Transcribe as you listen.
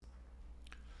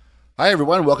Hi,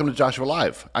 everyone. Welcome to Joshua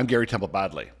Live. I'm Gary Temple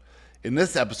Bodley. In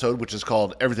this episode, which is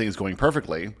called Everything is Going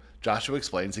Perfectly, Joshua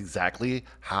explains exactly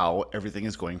how everything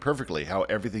is going perfectly, how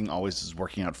everything always is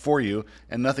working out for you,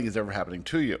 and nothing is ever happening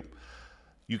to you.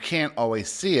 You can't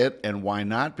always see it, and why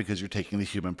not? Because you're taking the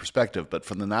human perspective. But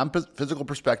from the non physical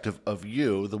perspective of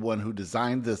you, the one who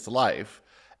designed this life,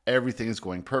 everything is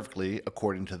going perfectly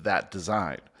according to that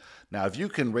design. Now, if you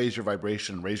can raise your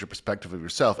vibration, raise your perspective of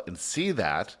yourself, and see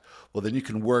that, well, then you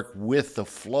can work with the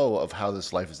flow of how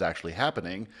this life is actually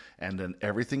happening, and then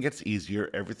everything gets easier.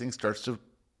 Everything starts to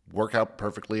work out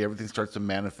perfectly. Everything starts to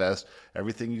manifest.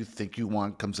 Everything you think you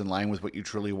want comes in line with what you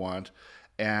truly want.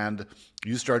 And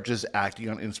you start just acting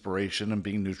on inspiration and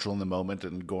being neutral in the moment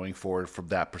and going forward from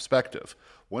that perspective.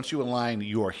 Once you align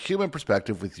your human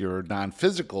perspective with your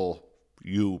non-physical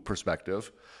you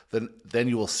perspective, then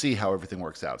you will see how everything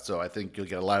works out. So I think you'll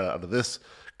get a lot out of this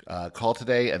call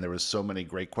today, and there was so many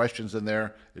great questions in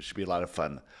there. It should be a lot of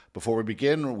fun. Before we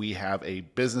begin, we have a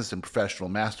business and professional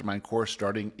mastermind course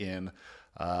starting in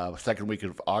second week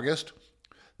of August.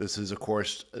 This is a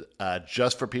course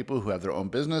just for people who have their own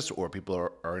business or people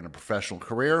are in a professional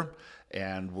career,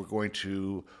 and we're going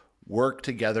to work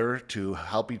together to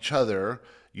help each other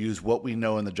use what we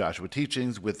know in the Joshua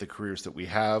teachings with the careers that we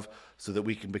have so that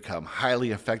we can become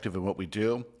highly effective in what we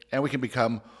do and we can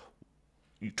become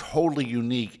totally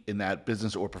unique in that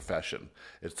business or profession.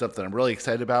 It's something I'm really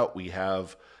excited about.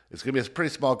 It's going to be a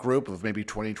pretty small group of maybe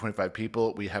 20, 25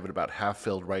 people. We have it about half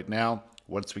filled right now.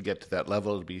 Once we get to that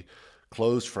level, it'll be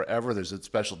closed forever. There's a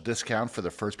special discount for the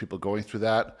first people going through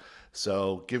that.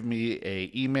 So give me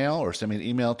an email or send me an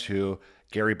email to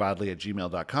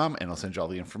garybodley@gmail.com and I'll send you all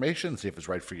the information and see if it's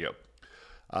right for you.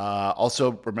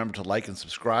 Also, remember to like and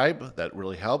subscribe. That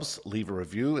really helps. Leave a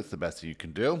review. It's the best that you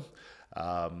can do.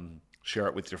 Share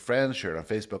it with your friends. Share it on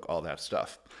Facebook, all that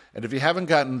stuff. And if you haven't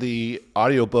gotten the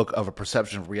audiobook of A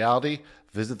Perception of Reality,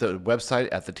 visit the website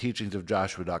at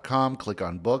theteachingsofjoshua.com. Click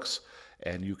on books,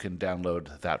 and you can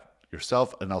download that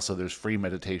yourself. And also, there's free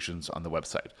meditations on the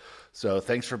website. So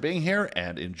thanks for being here,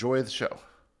 and enjoy the show.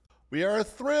 We are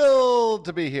thrilled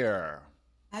to be here.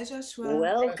 Hi, Joshua. Hi,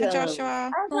 Welcome.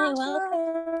 Joshua. Hi,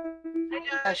 welcome.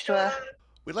 Joshua.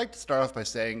 We'd like to start off by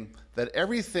saying that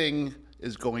everything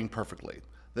is going perfectly,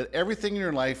 that everything in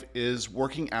your life is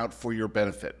working out for your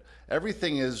benefit.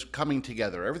 Everything is coming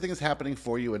together. Everything is happening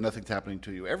for you and nothing's happening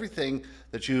to you. Everything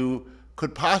that you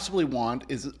could possibly want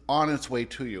is on its way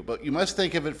to you. But you must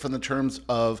think of it from the terms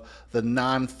of the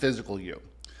non-physical you.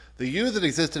 The you that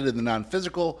existed in the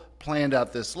non-physical planned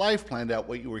out this life, planned out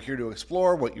what you were here to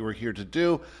explore, what you were here to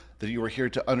do, that you were here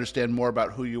to understand more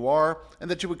about who you are, and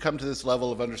that you would come to this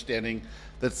level of understanding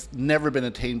that's never been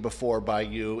attained before by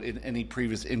you in any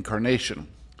previous incarnation.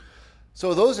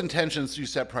 So those intentions you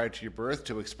set prior to your birth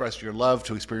to express your love,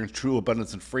 to experience true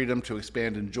abundance and freedom, to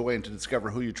expand in joy, and to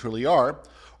discover who you truly are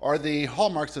the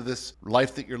hallmarks of this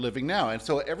life that you're living now. And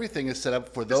so everything is set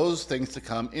up for those things to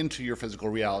come into your physical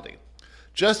reality,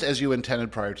 just as you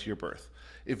intended prior to your birth.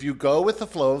 If you go with the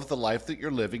flow of the life that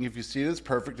you're living, if you see it as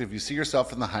perfect, if you see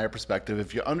yourself in the higher perspective,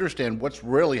 if you understand what's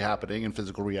really happening in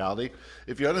physical reality,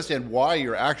 if you understand why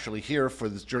you're actually here for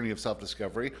this journey of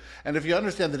self-discovery, and if you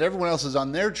understand that everyone else is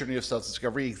on their journey of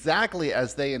self-discovery exactly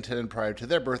as they intended prior to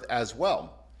their birth as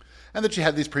well, and that you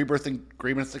have these pre-birth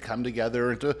agreements to come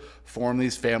together and to form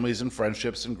these families and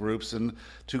friendships and groups and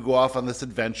to go off on this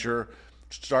adventure,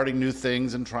 starting new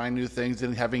things and trying new things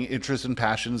and having interests and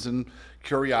passions and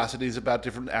curiosities about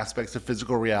different aspects of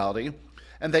physical reality,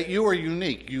 and that you are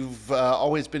unique. You've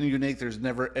always been unique. There's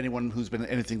never anyone who's been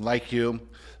anything like you.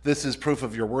 This is proof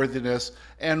of your worthiness,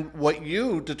 and what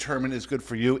you determine is good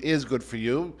for you is good for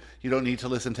you. You don't need to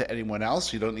listen to anyone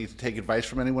else. You don't need to take advice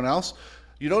from anyone else.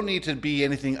 You don't need to be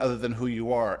anything other than who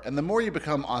you are. And the more you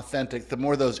become authentic, the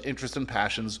more those interests and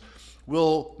passions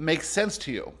will make sense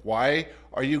to you. Why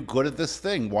are you good at this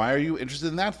thing? Why are you interested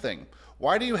in that thing?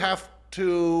 Why do you have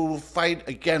to fight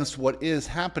against what is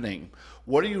happening?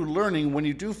 What are you learning when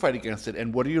you do fight against it?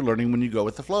 And what are you learning when you go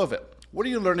with the flow of it? What are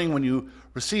you learning when you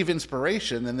receive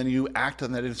inspiration and then you act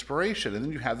on that inspiration and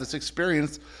then you have this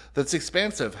experience that's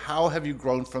expansive? How have you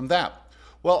grown from that?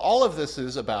 Well, all of this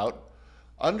is about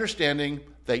understanding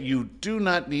that you do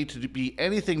not need to be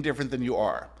anything different than you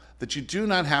are, that you do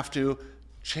not have to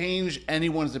change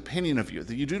anyone's opinion of you,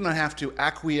 that you do not have to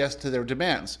acquiesce to their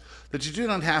demands, that you do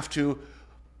not have to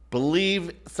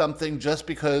believe something just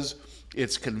because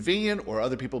it's convenient or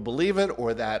other people believe it,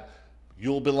 or that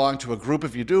you'll belong to a group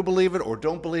if you do believe it or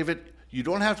don't believe it. You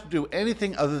don't have to do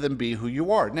anything other than be who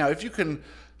you are. Now, if you can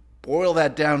boil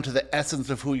that down to the essence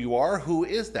of who you are, who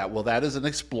is that? Well, that is an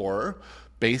explorer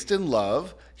based in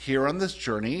love, here on this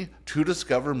journey to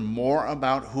discover more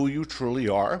about who you truly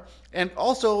are and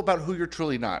also about who you're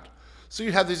truly not. So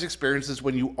you have these experiences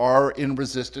when you are in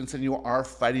resistance and you are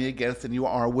fighting against and you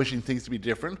are wishing things to be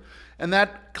different, and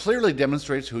that clearly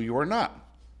demonstrates who you are not.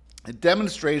 It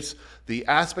demonstrates the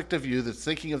aspect of you that's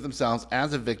thinking of themselves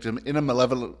as a victim in a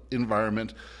malevolent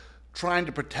environment, trying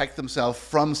to protect themselves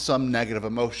from some negative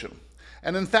emotion.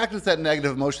 And in fact, it's that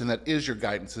negative emotion that is your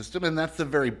guidance system, and that's the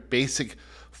very basic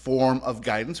form of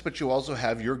guidance, but you also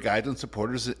have your guidance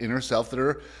supporters, the inner self, that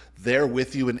are there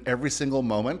with you in every single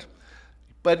moment.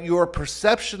 But your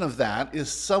perception of that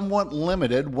is somewhat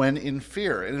limited when in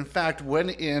fear. And in fact, when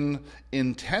in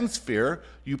intense fear,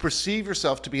 you perceive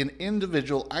yourself to be an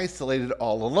individual isolated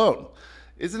all alone.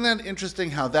 Isn't that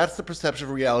interesting how that's the perception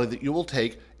of reality that you will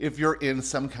take if you're in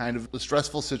some kind of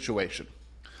stressful situation?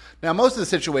 Now, most of the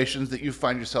situations that you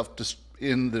find yourself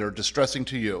in that are distressing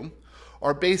to you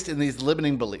are based in these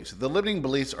limiting beliefs. The limiting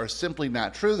beliefs are simply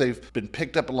not true. They've been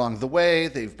picked up along the way.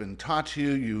 They've been taught to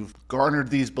you. You've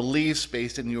garnered these beliefs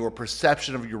based in your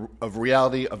perception of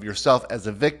reality, of yourself as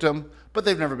a victim, but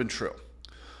they've never been true.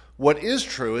 What is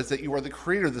true is that you are the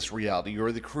creator of this reality. You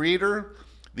are the creator,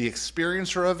 the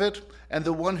experiencer of it, and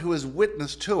the one who is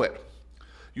witness to it.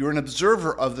 You're an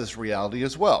observer of this reality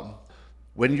as well.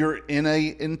 When you're in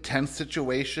an intense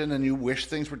situation and you wish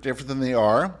things were different than they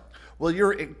are, well,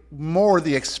 you're more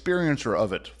the experiencer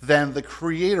of it than the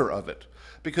creator of it,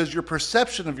 because your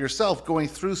perception of yourself going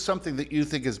through something that you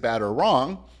think is bad or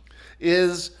wrong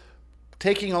is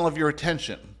taking all of your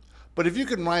attention. But if you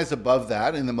can rise above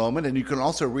that in the moment, and you can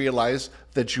also realize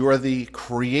that you are the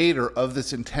creator of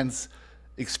this intense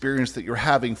experience that you're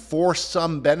having for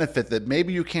some benefit that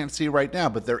maybe you can't see right now,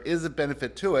 but there is a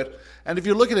benefit to it. And if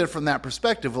you look at it from that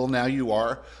perspective, well, now you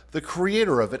are the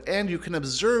creator of it, and you can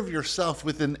observe yourself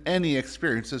within any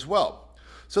experience as well.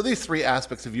 So these three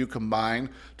aspects of you combine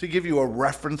to give you a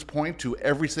reference point to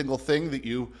every single thing that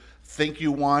you think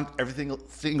you want, every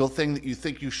single thing that you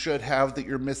think you should have, that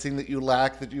you're missing, that you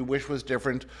lack, that you wish was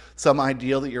different, some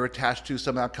ideal that you're attached to,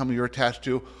 some outcome you're attached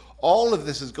to. All of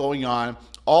this is going on,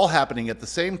 all happening at the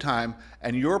same time,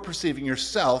 and you're perceiving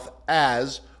yourself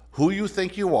as who you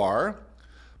think you are,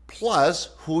 plus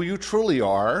who you truly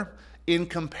are in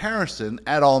comparison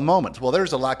at all moments. Well,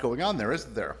 there's a lot going on there,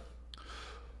 isn't there?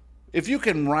 If you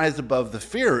can rise above the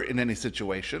fear in any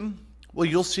situation, well,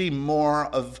 you'll see more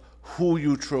of who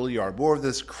you truly are, more of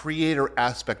this creator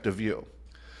aspect of you.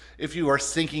 If you are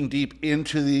sinking deep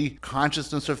into the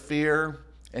consciousness of fear,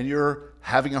 and you're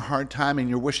having a hard time and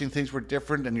you're wishing things were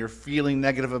different and you're feeling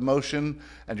negative emotion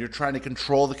and you're trying to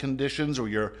control the conditions, or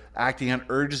you're acting on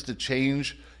urges to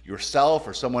change yourself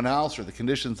or someone else or the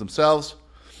conditions themselves,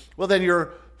 well, then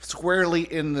you're squarely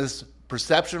in this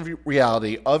perception of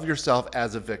reality of yourself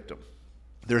as a victim.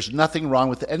 There's nothing wrong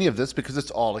with any of this because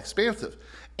it's all expansive,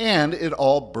 and it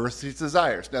all births these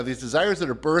desires. Now, these desires that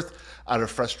are birthed out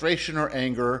of frustration or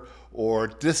anger or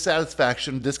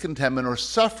dissatisfaction, discontentment, or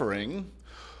suffering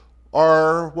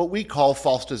are what we call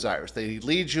false desires. They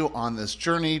lead you on this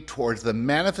journey towards the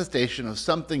manifestation of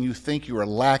something you think you are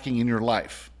lacking in your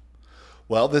life.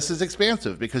 Well, this is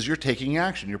expansive because you're taking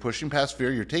action. You're pushing past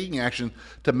fear. You're taking action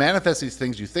to manifest these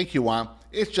things you think you want.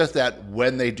 It's just that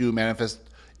when they do manifest,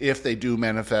 if they do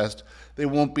manifest, they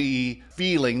won't be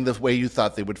feeling the way you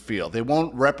thought they would feel. They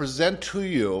won't represent to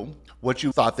you what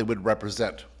you thought they would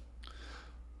represent.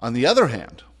 On the other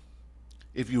hand,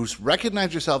 if you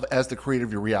recognize yourself as the creator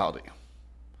of your reality,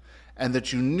 and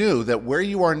that you knew that where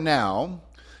you are now,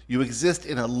 you exist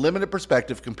in a limited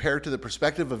perspective compared to the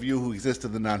perspective of you who exists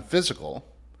in the non-physical,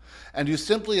 and you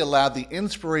simply allow the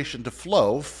inspiration to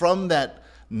flow from that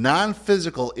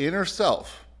non-physical inner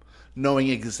self, knowing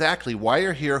exactly why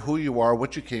you're here, who you are,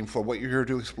 what you came for, what you're here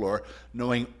to explore,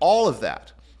 knowing all of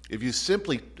that, if you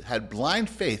simply had blind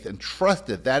faith and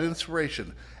trusted that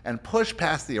inspiration and pushed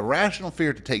past the irrational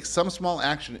fear to take some small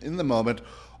action in the moment,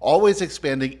 always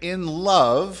expanding in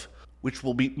love, which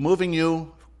will be moving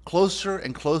you closer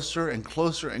and closer and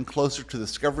closer and closer to the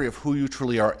discovery of who you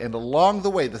truly are. And along the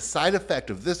way, the side effect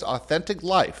of this authentic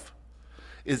life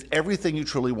is everything you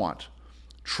truly want.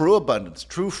 True abundance,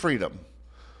 true freedom,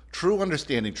 true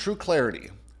understanding, true clarity,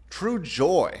 true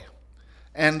joy,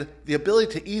 and the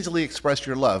ability to easily express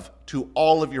your love to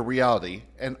all of your reality.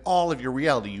 And all of your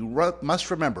reality, you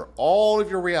must remember, all of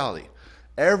your reality,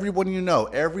 everyone you know,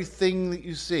 everything that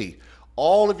you see,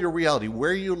 all of your reality,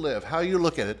 where you live, how you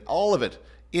look at it, all of it,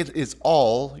 it is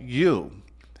all you.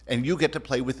 And you get to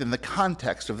play within the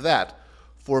context of that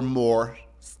for more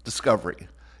discovery.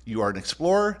 You are an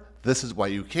explorer. This is why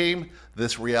you came.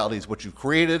 This reality is what you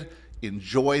created.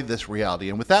 Enjoy this reality.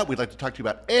 And with that, we'd like to talk to you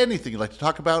about anything you'd like to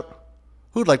talk about.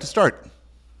 Who'd like to start?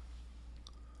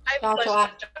 I have a Joshua.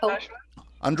 question, Oh. Joshua.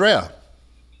 Andrea.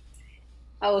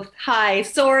 Oh, hi.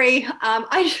 Sorry.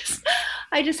 I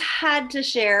just had to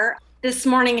share. This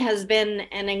morning has been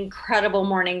an incredible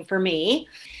morning for me.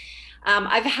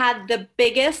 I've had the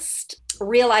biggest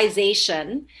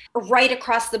realization right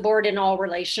across the board in all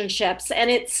relationships. And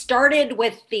it started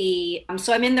with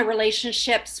so I'm in the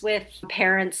relationships with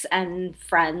parents and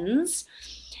friends.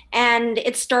 And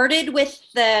it started with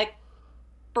the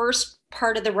first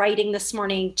part of the writing this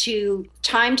morning to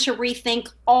time to rethink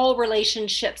all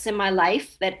relationships in my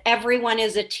life, that everyone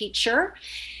is a teacher.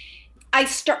 I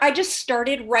just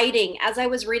started writing. As I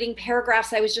was reading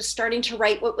paragraphs, I was just starting to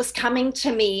write what was coming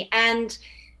to me. And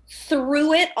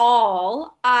through it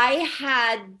all, I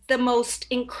had the most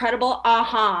incredible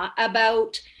aha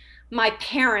about my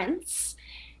parents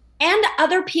and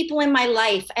other people in my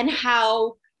life, and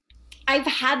how I've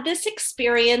had this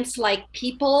experience like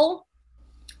people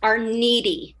are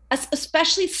needy,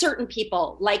 especially certain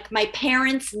people. Like my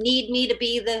parents need me to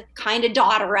be the kind of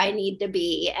daughter I need to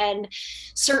be, and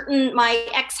my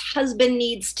ex-husband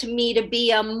needs me to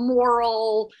be a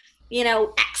moral,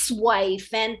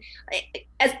 ex-wife, and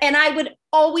I would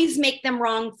always make them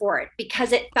wrong for it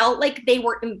because it felt like they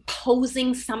were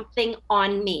imposing something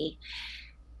on me.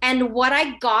 And what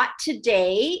I got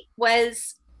today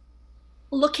was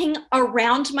looking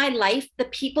around my life, the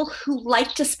people who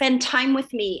like to spend time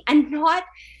with me, and not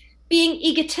being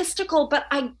egotistical, but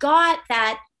I got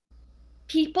that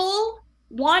people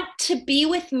want to be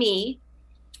with me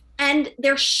and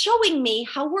they're showing me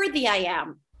how worthy I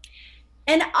am.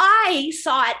 And I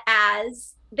saw it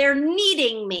as they're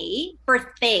needing me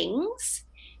for things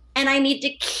and I need to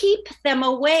keep them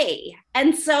away.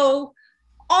 And so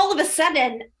all of a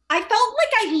sudden, I felt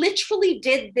like I literally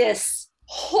did this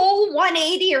whole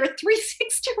 180 or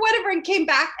 360 or whatever and came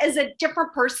back as a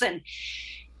different person.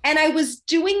 And I was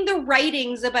doing the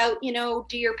writings about,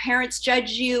 do your parents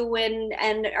judge you,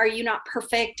 and are you not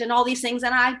perfect, and all these things.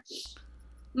 And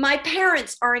my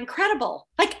parents are incredible.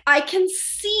 Like I can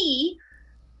see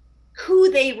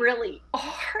who they really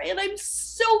are. And I'm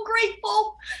so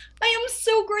grateful. I am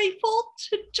so grateful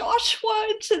to Joshua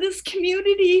and to this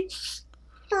community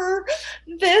for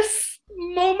this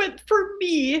moment for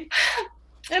me.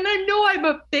 And I know I'm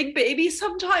a big baby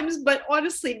sometimes, but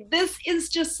honestly, this is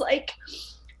just like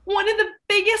one of the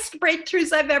biggest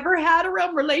breakthroughs I've ever had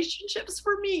around relationships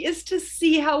for me, is to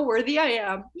see how worthy I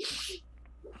am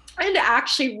and to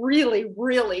actually really,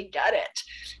 really get it.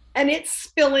 And it's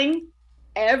spilling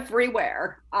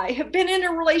everywhere. I have been in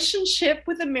a relationship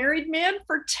with a married man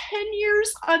for 10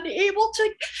 years, unable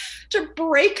to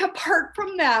break apart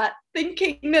from that,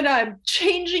 thinking that I'm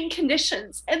changing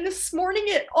conditions. And this morning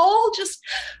it all just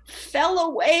fell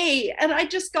away, and I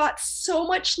just got so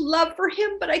much love for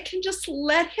him, but I can just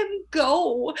let him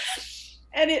go.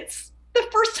 And it's the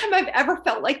first time I've ever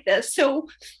felt like this. So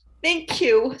thank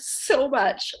you so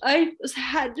much. I just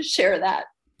had to share that.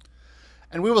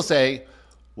 And we will say,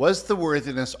 was the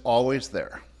worthiness always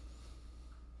there?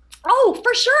 Oh,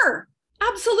 for sure.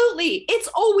 Absolutely. It's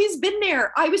always been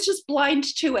there. I was just blind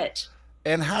to it.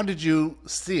 And how did you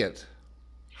see it?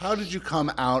 How did you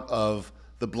come out of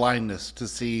the blindness to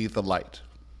see the light?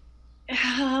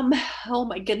 Oh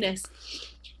my goodness.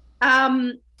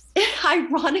 Ironically,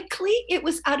 it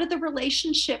was out of the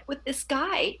relationship with this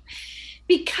guy,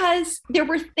 because there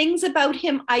were things about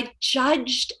him I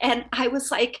judged, and I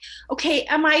was like, okay,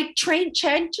 am I trying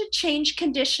to change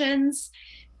conditions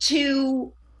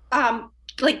to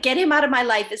get him out of my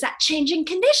life? Is that changing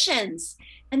conditions?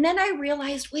 And then I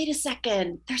realized, wait a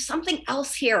second, there's something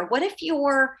else here. What if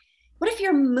you're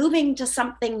moving to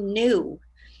something new?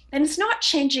 And it's not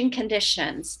changing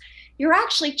conditions. You're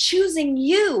actually choosing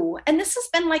you. And this has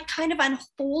been like kind of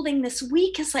unfolding this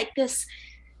week, is like this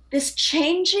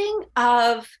changing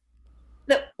of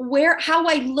how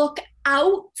I look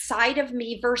outside of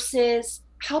me versus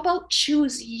how about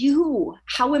choose you,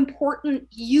 how important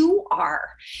you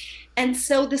are. And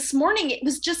so this morning it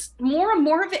was just more and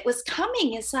more of it was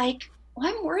coming. It's like, well,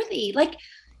 I'm worthy. Like,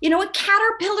 a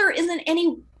caterpillar isn't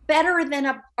any better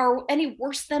than or any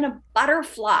worse than a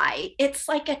butterfly. It's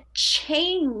like a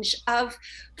change of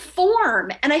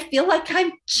form. And I feel like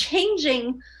I'm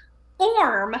changing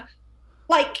form,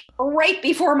 like right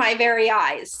before my very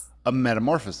eyes. A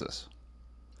metamorphosis.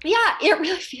 Yeah, it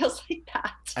really feels like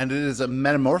that. And it is a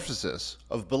metamorphosis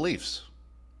of beliefs.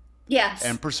 Yes.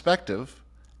 And perspective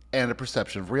and a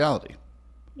perception of reality.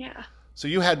 Yeah. So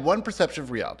you had one perception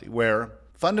of reality where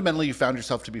fundamentally you found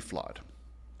yourself to be flawed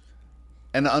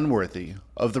and unworthy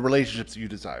of the relationships you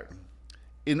desired.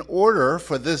 In order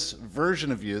for this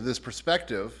version of you, this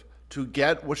perspective, to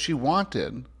get what she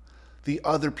wanted, the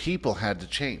other people had to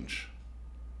change.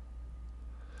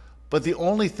 But the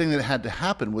only thing that had to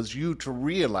happen was you to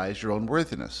realize your own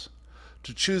worthiness,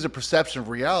 to choose a perception of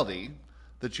reality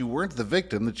that you weren't the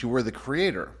victim, that you were the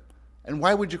creator. And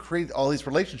why would you create all these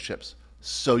relationships?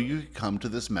 So you come to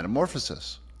this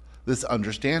metamorphosis, this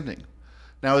understanding.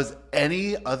 Now, is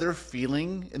any other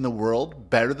feeling in the world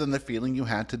better than the feeling you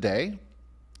had today?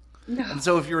 No. And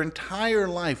so if your entire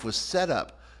life was set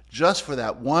up just for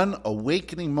that one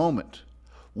awakening moment,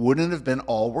 wouldn't it have been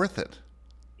all worth it?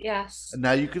 Yes. And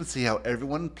now you can see how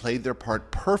everyone played their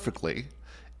part perfectly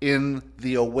in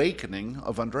the awakening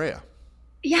of Andrea.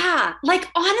 Yeah. Like,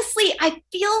 honestly, I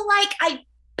feel like I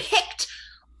picked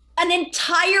an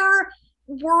entire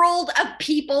world of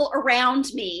people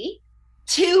around me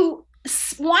to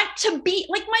want to be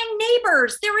like my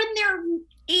neighbors. They're in their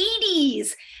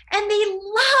 80s and they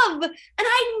love, and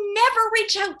I never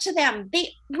reach out to them. They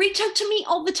reach out to me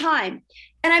all the time.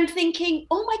 And I'm thinking,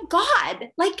 oh my God,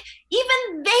 like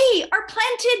even they are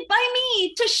planted by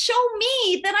me to show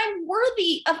me that I'm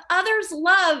worthy of others'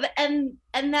 love and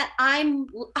that I am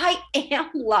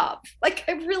love. Like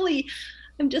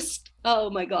I'm just,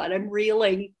 oh my God, I'm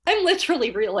reeling. I'm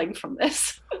literally reeling from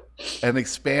this. And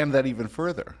expand that even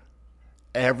further.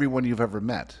 Everyone you've ever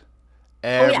met,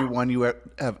 everyone you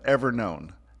have ever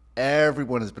known,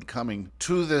 everyone has been coming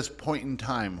to this point in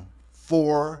time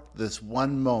for this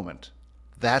one moment.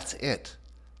 That's it.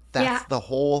 That's the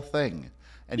whole thing.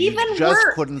 And even you just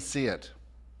work. couldn't see it.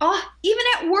 Oh, even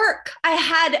at work, I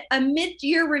had a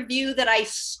mid-year review that I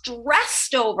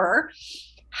stressed over,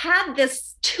 had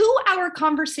this 2-hour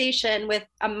conversation with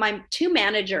my 2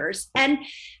 managers, and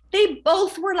they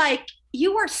both were like,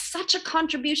 you are such a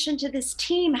contribution to this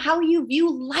team. How you view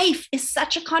life is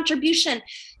such a contribution.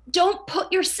 Don't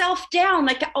put yourself down.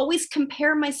 Like, I always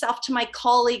compare myself to my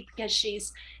colleague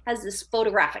because has this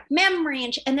photographic memory,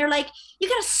 and they're like, you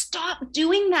got to stop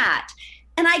doing that.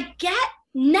 And I get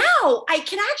now, I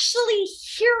can actually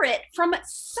hear it from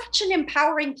such an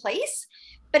empowering place.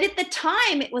 But at the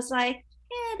time, it was like,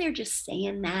 they're just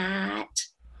saying that.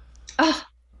 Oh.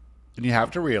 And you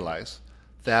have to realize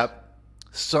that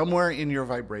somewhere in your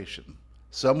vibration,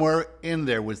 somewhere in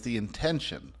there was the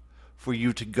intention for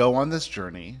you to go on this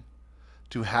journey,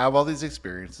 to have all these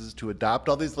experiences, to adopt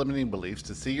all these limiting beliefs,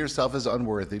 to see yourself as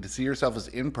unworthy, to see yourself as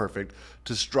imperfect,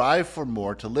 to strive for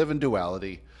more, to live in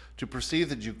duality, to perceive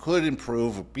that you could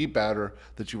improve or be better,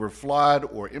 that you were flawed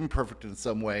or imperfect in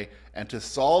some way, and to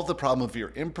solve the problem of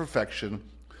your imperfection.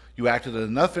 You acted on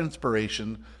enough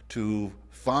inspiration to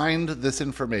find this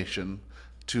information,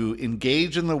 to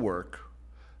engage in the work,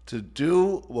 to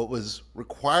do what was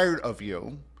required of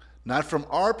you, not from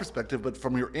our perspective, but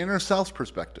from your inner self's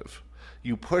perspective.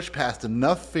 You pushed past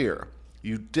enough fear,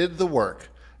 you did the work,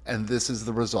 and this is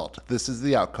the result. This is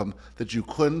the outcome that you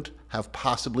couldn't have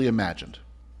possibly imagined.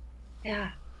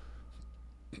 Yeah.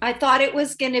 I thought it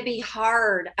was going to be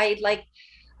hard. I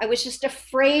was just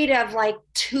afraid of like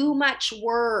too much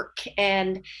work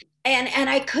and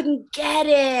I couldn't get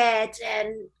it.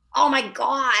 And oh my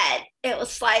God, it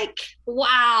was like,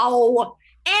 wow.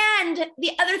 And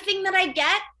the other thing that I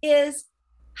get is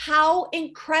how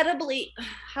incredibly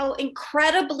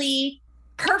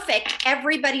perfect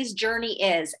everybody's journey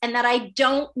is, and that I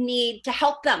don't need to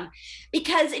help them,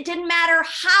 because it didn't matter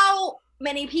how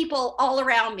many people all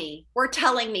around me were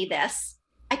telling me this.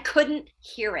 I couldn't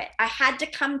hear it. I had to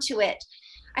come to it.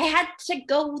 I had to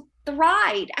go the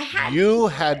ride. You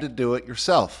had to do it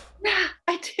yourself.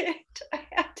 I did. I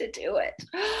had to do it.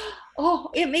 Oh,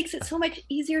 it makes it so much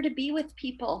easier to be with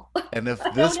people. And if I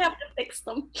don't have to fix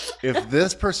them. If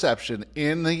this perception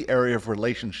in the area of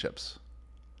relationships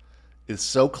is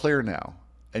so clear now,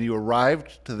 and you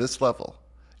arrived to this level,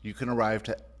 you can arrive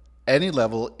to any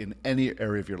level in any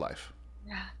area of your life.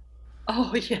 Yeah.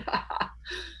 Oh, yeah.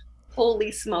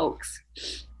 Holy smokes.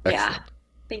 Excellent. Yeah.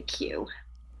 Thank you.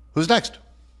 Who's next?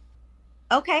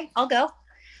 Okay, I'll go.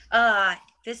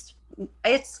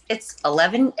 It's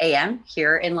 11 a.m.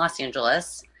 here in Los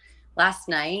Angeles. Last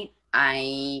night,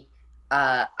 I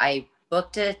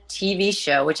booked a TV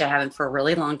show, which I haven't for a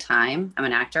really long time. I'm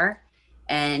an actor,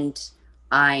 and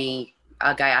a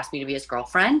guy asked me to be his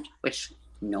girlfriend, which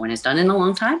no one has done in a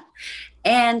long time.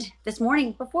 And this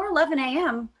morning, before 11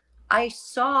 a.m., I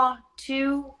saw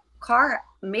 2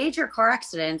 major car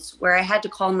accidents where I had to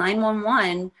call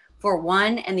 911 for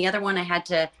one, and the other one I had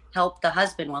to help the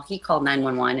husband while he called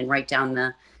 911 and write down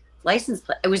the license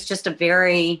plate. It was just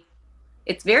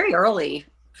it's very early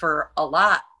for a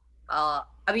lot. I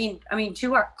mean, 2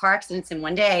 car accidents in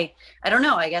one day. I don't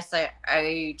know. I guess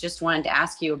I just wanted to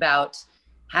ask you about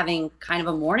having kind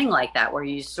of a morning like that, where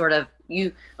you sort of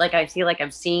you like, I feel like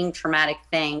I'm seeing traumatic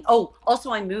thing. Oh,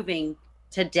 also I'm moving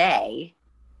today,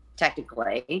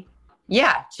 technically.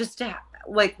 Yeah, just to,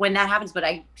 like when that happens, but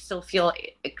I still feel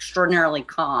extraordinarily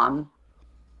calm.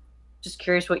 Just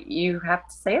curious what you have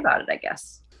to say about it, I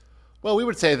guess. Well, we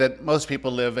would say that most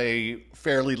people live a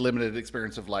fairly limited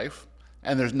experience of life,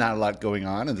 and there's not a lot going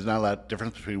on, and there's not a lot of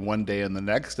difference between one day and the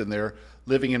next, and they're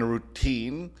living in a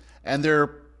routine, and they're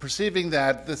perceiving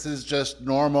that this is just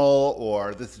normal,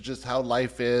 or this is just how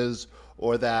life is,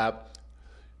 or that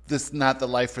this is not the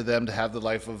life for them to have the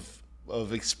life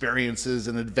of experiences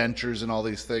and adventures and all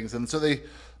these things. And so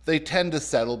they tend to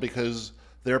settle because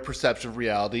their perception of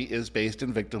reality is based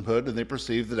in victimhood, and they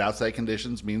perceive that outside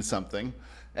conditions mean something,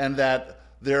 and that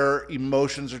their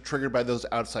emotions are triggered by those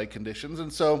outside conditions.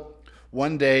 And so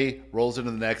one day rolls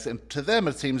into the next, and to them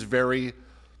it seems very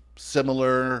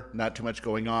similar, not too much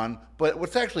going on. But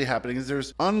what's actually happening is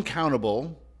there's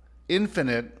uncountable,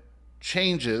 infinite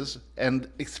changes and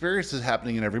experiences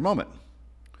happening in every moment.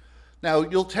 Now,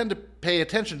 you'll tend to pay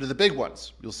attention to the big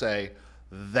ones. You'll say,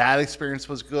 that experience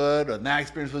was good, and that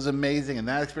experience was amazing, and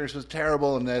that experience was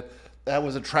terrible, and that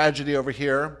was a tragedy over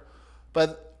here.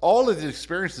 But all of the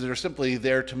experiences are simply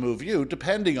there to move you,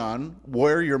 depending on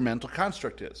where your mental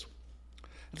construct is.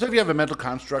 And so if you have a mental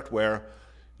construct where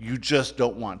you just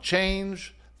don't want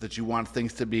change, that you want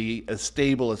things to be as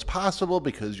stable as possible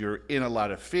because you're in a lot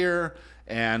of fear,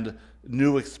 and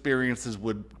new experiences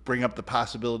would bring up the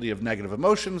possibility of negative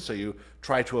emotions, so you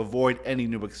try to avoid any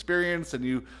new experience, and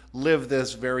you live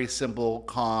this very simple,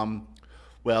 calm,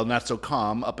 well, not so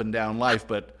calm, up and down life,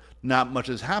 but not much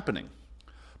is happening.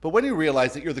 But when you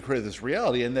realize that you're the creator of this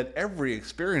reality, and that every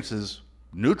experience is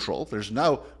neutral, there's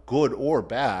no good or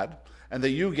bad, and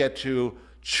that you get to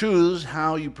choose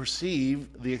how you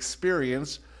perceive the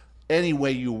experience any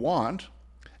way you want,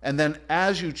 and then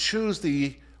as you choose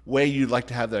the way you'd like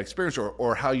to have that experience,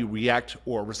 or how you react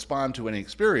or respond to any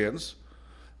experience,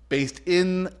 based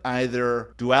in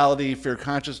either duality, fear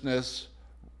consciousness,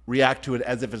 react to it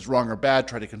as if it's wrong or bad,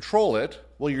 try to control it,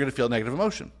 well, you're going to feel negative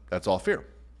emotion. That's all fear.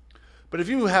 But if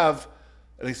you have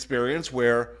an experience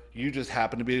where you just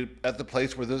happen to be at the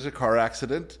place where there's a car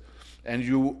accident, and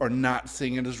you are not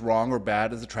seeing it as wrong or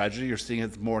bad as a tragedy, you're seeing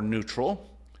it as more neutral,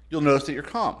 you'll notice that you're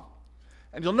calm.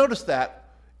 And you'll notice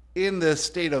that in this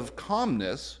state of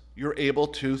calmness, you're able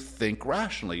to think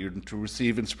rationally, you're to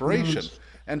receive inspiration,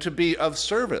 and to be of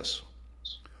service.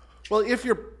 Well, if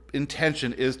your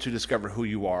intention is to discover who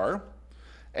you are,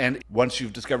 and once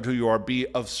you've discovered who you are, be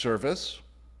of service,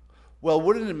 well,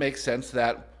 wouldn't it make sense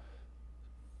that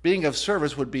being of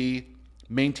service would be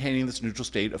maintaining this neutral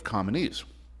state of calm and ease?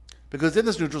 Because in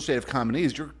this neutral state of calm and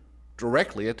ease, you're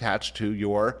directly attached to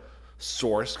your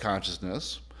source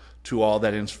consciousness, to all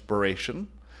that inspiration,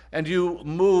 and you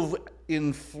move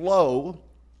in flow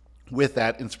with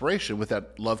that inspiration, with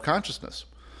that love consciousness,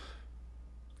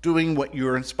 doing what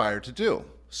you're inspired to do,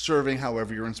 serving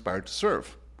however you're inspired to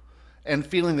serve, and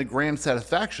feeling the grand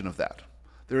satisfaction of that.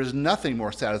 There is nothing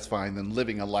more satisfying than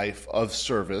living a life of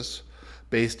service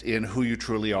based in who you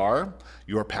truly are,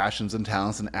 your passions and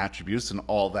talents and attributes and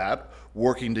all that,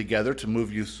 working together to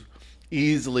move you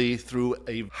easily through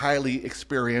a highly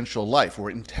experiential life,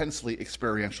 or intensely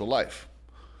experiential life.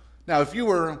 Now, if you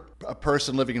were a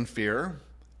person living in fear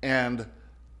and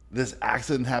this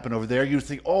accident happened over there, you'd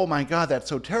think, oh my God, that's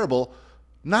so terrible.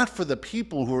 Not for the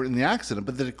people who are in the accident,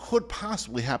 but that it could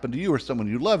possibly happen to you or someone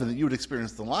you love, and that you would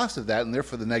experience the loss of that, and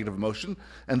therefore the negative emotion,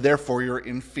 and therefore you're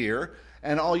in fear.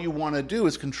 And all you want to do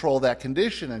is control that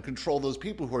condition and control those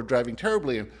people who are driving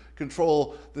terribly, and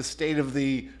control the state of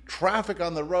the traffic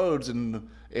on the roads and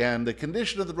the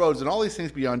condition of the roads and all these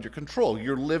things beyond your control.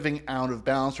 You're living out of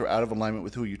balance or out of alignment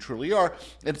with who you truly are.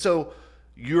 And so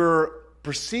you're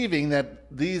perceiving that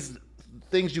these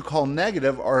things you call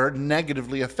negative are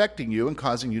negatively affecting you and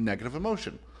causing you negative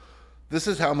emotion. This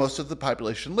is how most of the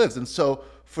population lives. And so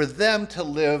for them to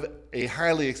live a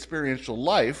highly experiential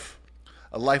life,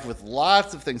 a life with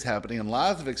lots of things happening and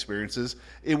lots of experiences,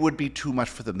 it would be too much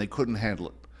for them. They couldn't handle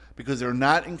it because they're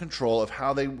not in control of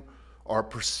how they are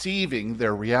perceiving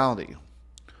their reality.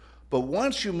 But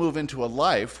once you move into a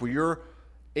life where you're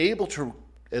able to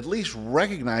at least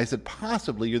recognize that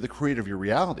possibly you're the creator of your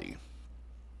reality,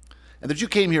 and that you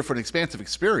came here for an expansive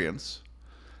experience,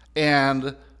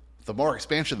 and the more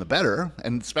expansion, the better,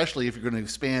 and especially if you're going to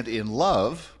expand in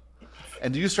love,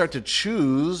 and you start to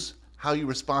choose how you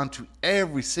respond to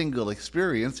every single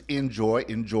experience, enjoy,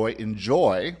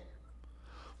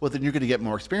 well, then you're going to get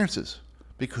more experiences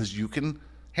because you can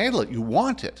handle it. You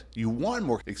want it. You want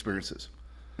more experiences.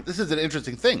 This is an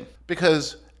interesting thing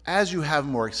because as you have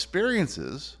more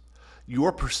experiences,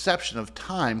 your perception of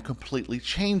time completely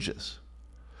changes.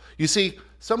 You see,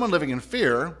 someone living in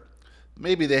fear,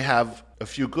 maybe they have a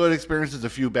few good experiences, a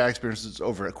few bad experiences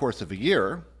over a course of a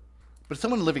year, but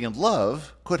someone living in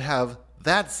love could have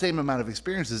that same amount of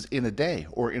experiences in a day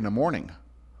or in a morning.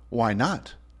 Why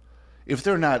not? If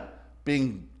they're not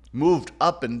being moved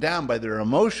up and down by their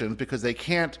emotions because they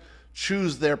can't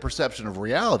choose their perception of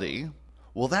reality,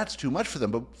 well, that's too much for them.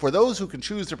 But for those who can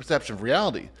choose their perception of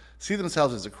reality, see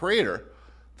themselves as a creator,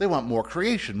 they want more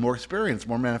creation, more experience,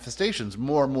 more manifestations,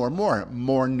 more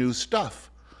new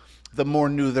stuff. The more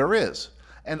new there is.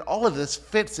 And all of this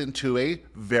fits into a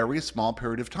very small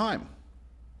period of time.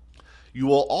 You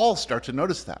will all start to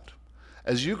notice that.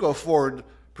 As you go forward,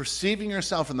 perceiving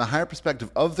yourself in the higher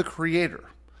perspective of the Creator,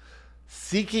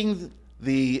 seeking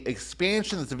the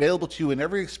expansion that's available to you in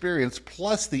every experience,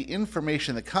 plus the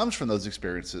information that comes from those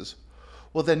experiences,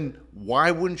 well then, why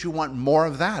wouldn't you want more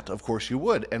of that? Of course you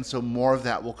would. And so more of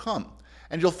that will come.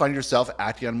 And you'll find yourself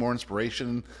acting on more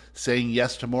inspiration, saying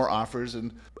yes to more offers,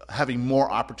 and having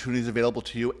more opportunities available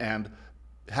to you, and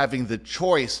having the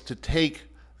choice to take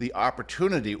the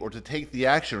opportunity or to take the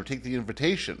action or take the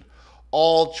invitation.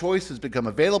 All choices become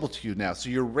available to you now. So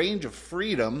your range of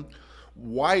freedom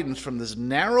widens from this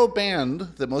narrow band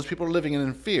that most people are living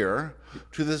in fear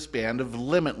to this band of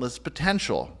limitless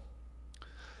potential.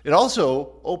 It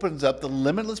also opens up the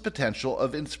limitless potential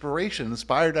of inspiration,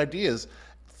 inspired ideas,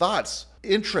 thoughts,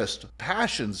 interest,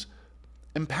 passions,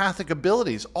 empathic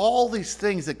abilities, all these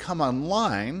things that come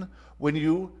online when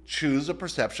you choose a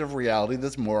perception of reality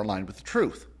that's more aligned with the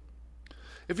truth.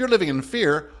 If you're living in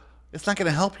fear, it's not going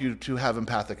to help you to have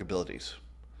empathic abilities.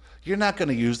 You're not going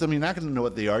to use them. You're not going to know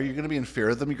what they are. You're going to be in fear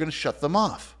of them. You're going to shut them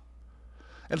off.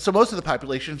 And so most of the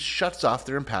population shuts off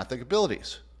their empathic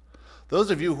abilities. Those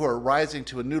of you who are rising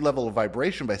to a new level of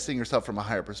vibration by seeing yourself from a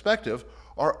higher perspective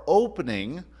are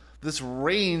opening this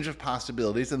range of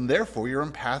possibilities, and therefore your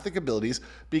empathic abilities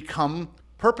become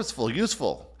purposeful,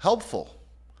 useful, helpful.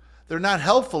 They're not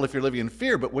helpful if you're living in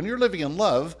fear, but when you're living in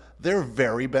love, they're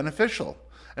very beneficial.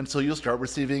 And so you'll start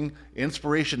receiving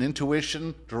inspiration,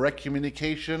 intuition, direct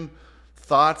communication,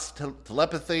 thoughts,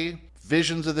 telepathy,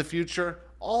 visions of the future,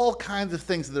 all kinds of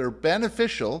things that are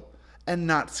beneficial and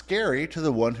not scary to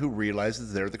the one who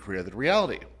realizes they're the creator of the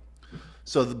reality.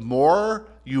 So the more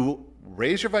you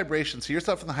raise your vibration, see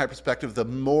yourself in the higher perspective, the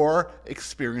more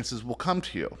experiences will come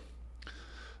to you.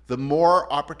 The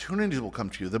more opportunities will come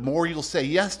to you. The more you'll say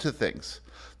yes to things.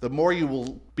 The more you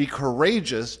will be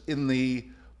courageous in the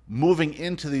moving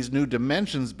into these new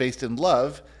dimensions based in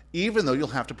love, even though you'll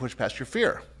have to push past your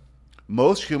fear.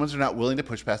 Most humans are not willing to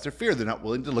push past their fear. They're not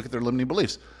willing to look at their limiting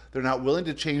beliefs. They're not willing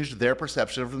to change their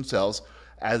perception of themselves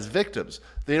as victims.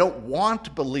 They don't want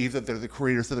to believe that they're the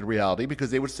creators of the reality,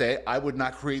 because they would say, I would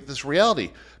not create this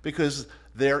reality, because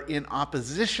they're in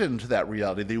opposition to that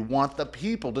reality. They want the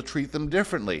people to treat them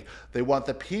differently. They want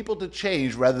the people to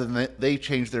change rather than they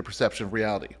change their perception of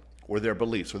reality or their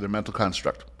beliefs or their mental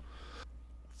construct.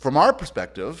 From our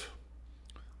perspective,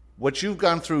 what you've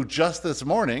gone through just this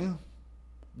morning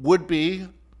would be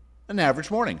an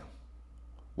average morning.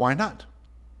 Why not?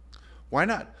 Why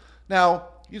not? Now,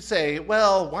 you'd say,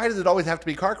 well, why does it always have to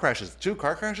be car crashes? 2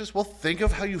 car crashes? Well, think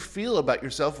of how you feel about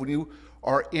yourself when you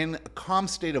are in a calm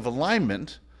state of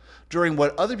alignment during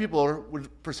what other people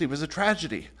would perceive as a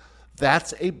tragedy.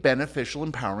 That's a beneficial,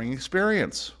 empowering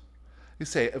experience. You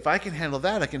say, if I can handle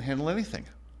that, I can handle anything.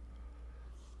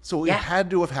 So it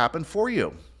had to have happened for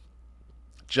you,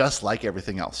 just like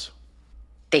everything else.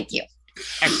 Thank you.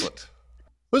 Excellent.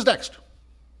 Who's next?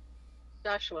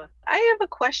 Joshua, I have a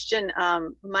question.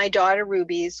 My daughter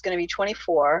Ruby is going to be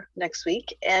 24 next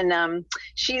week, and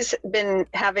she's been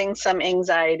having some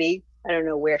anxiety. I don't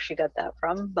know where she got that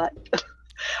from, but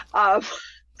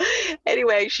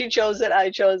anyway, she chose it.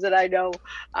 I chose it. I know.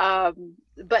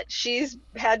 But she's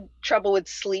had trouble with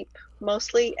sleep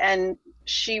mostly, and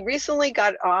she recently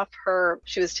got off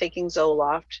she was taking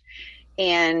Zoloft,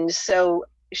 and so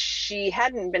she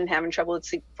hadn't been having trouble with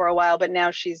sleep for a while, but now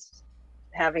she's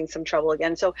having some trouble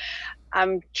again. So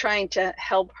I'm trying to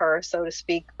help her, so to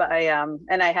speak, by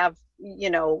and I have,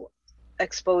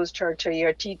 exposed her to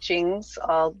your teachings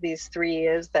all these 3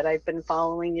 years that I've been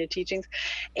following your teachings.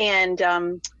 And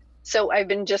so I've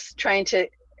been just trying to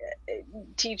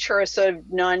teach her a sort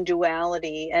of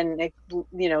non-duality, and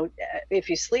if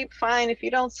you sleep fine, if you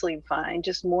don't sleep fine,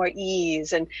 just more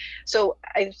ease. And so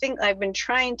I think I've been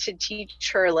trying to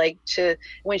teach her, like, to,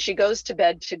 when she goes to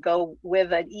bed, to go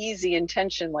with an easy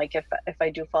intention, like if I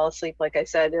do fall asleep, like I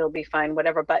said, it'll be fine,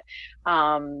 whatever. But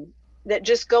that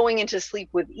just going into sleep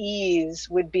with ease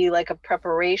would be like a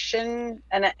preparation.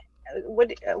 And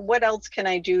what else can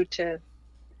I do to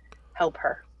help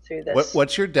her through this?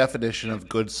 What's your definition of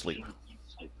good sleep?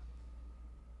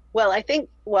 Well, I think,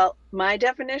 my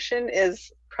definition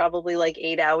is probably like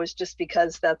 8 hours just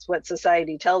because that's what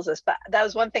society tells us. But that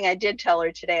was one thing I did tell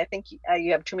her today. I think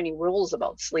you have too many rules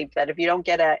about sleep, that if you don't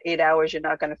get 8 hours, you're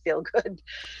not going to feel good.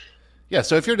 Yeah,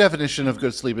 so if your definition of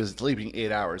good sleep is sleeping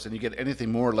 8 hours and you get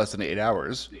anything more or less than 8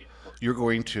 hours, you're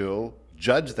going to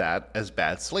judge that as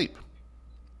bad sleep.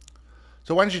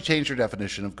 So why don't you change your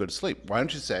definition of good sleep? Why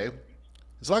don't you say,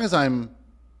 as long as I'm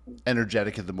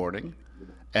energetic in the morning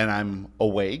and I'm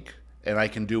awake and I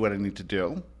can do what I need to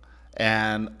do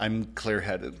and I'm clear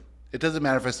headed, it doesn't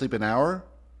matter if I sleep an hour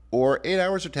or 8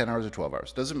 hours or 10 hours or 12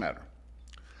 hours, doesn't matter.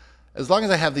 As long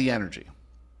as I have the energy.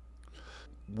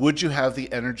 Would you have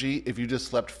the energy if you just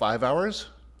slept 5 hours?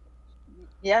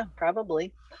 Yeah,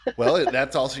 probably. Well,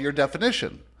 that's also your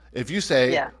definition. If you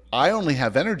say, Yeah. I only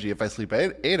have energy if I sleep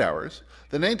 8 hours,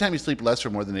 then anytime you sleep less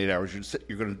or more than 8 hours,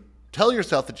 you're going to tell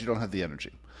yourself that you don't have the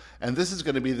energy. And this is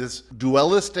going to be this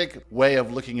dualistic way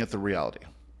of looking at the reality,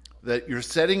 that you're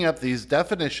setting up these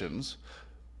definitions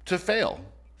to fail,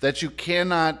 that you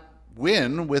cannot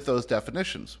win with those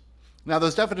definitions. Now,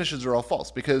 those definitions are all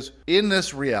false because in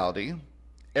this reality,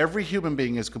 every human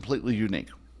being is completely unique.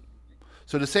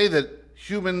 So to say that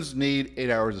humans need 8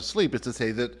 hours of sleep is to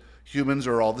say that humans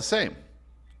are all the same.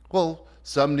 Well,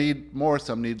 some need more,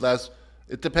 some need less.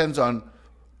 It depends on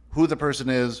who the person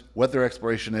is, what their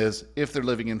exploration is, if they're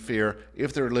living in fear,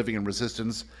 if they're living in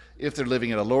resistance, if they're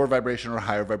living at a lower vibration or a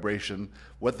higher vibration,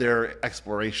 what their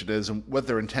exploration is, and what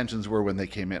their intentions were when they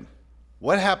came in.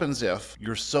 What happens if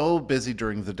you're so busy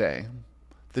during the day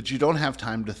that you don't have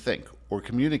time to think or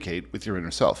communicate with your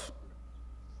inner self?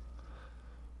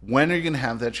 When are you going to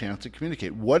have that chance to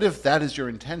communicate? What if that is your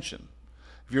intention?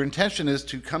 If your intention is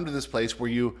to come to this place where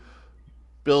you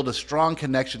build a strong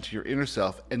connection to your inner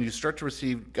self and you start to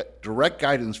receive direct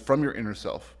guidance from your inner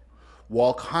self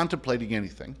while contemplating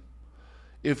anything,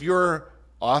 if you're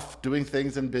off doing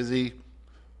things and busy,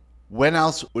 when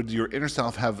else would your inner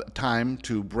self have time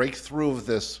to break through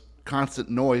this constant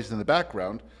noise in the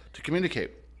background to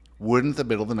communicate? Wouldn't the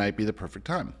middle of the night be the perfect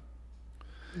time?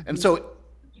 Mm-hmm. And so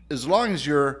as long as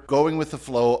you're going with the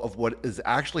flow of what is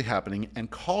actually happening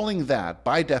and calling that,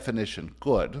 by definition,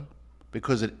 good,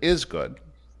 because it is good,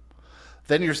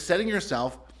 then you're setting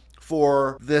yourself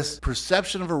for this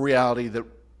perception of a reality that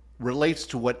relates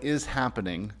to what is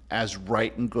happening as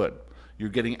right and good. You're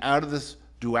getting out of this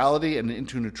duality and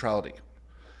into neutrality.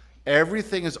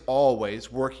 Everything is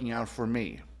always working out for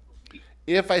me.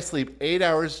 If I sleep 8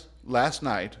 hours last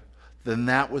night, then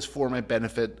that was for my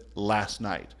benefit last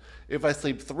night. If I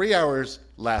sleep 3 hours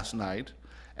last night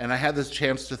and I had this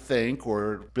chance to think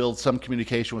or build some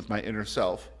communication with my inner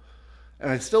self, and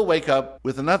I still wake up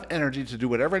with enough energy to do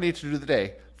whatever I need to do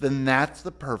today, then that's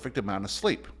the perfect amount of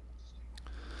sleep.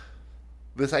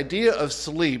 This idea of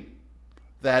sleep,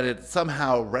 that it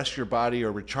somehow rests your body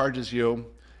or recharges you,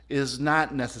 is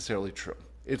not necessarily true.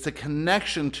 It's a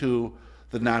connection to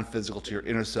the non-physical, to your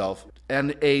inner self,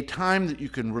 and a time that you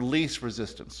can release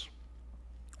resistance.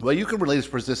 Well, you can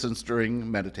release resistance during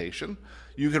meditation.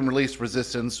 You can release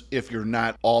resistance if you're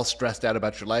not all stressed out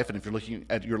about your life, and if you're looking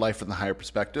at your life from the higher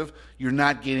perspective, you're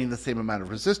not gaining the same amount of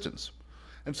resistance.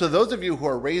 And so those of you who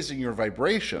are raising your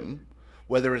vibration,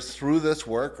 whether it's through this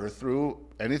work or through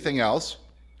anything else,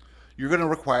 you're going to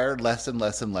require less and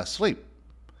less and less sleep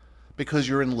because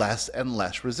you're in less and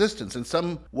less resistance. And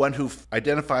someone who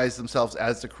identifies themselves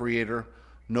as the creator,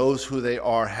 knows who they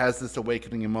are, has this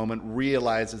awakening moment,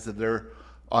 realizes that they're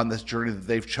on this journey that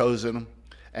they've chosen,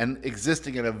 and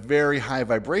existing at a very high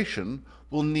vibration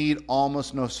will need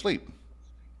almost no sleep.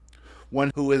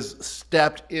 One who has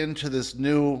stepped into this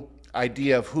new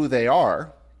idea of who they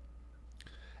are,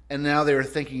 and now they're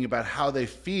thinking about how they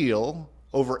feel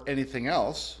over anything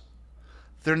else,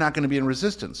 they're not going to be in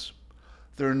resistance.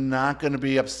 They're not going to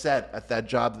be upset at that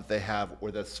job that they have,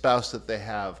 or that spouse that they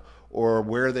have, or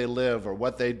where they live, or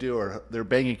what they do, or their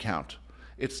bank account.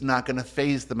 It's not going to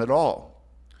faze them at all.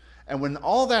 And when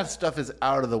all that stuff is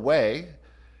out of the way,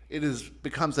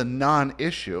 becomes a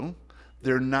non-issue.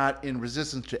 They're not in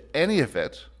resistance to any of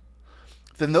it.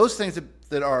 Then those things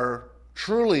that are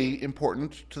truly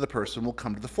important to the person will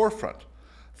come to the forefront.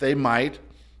 They might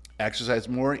exercise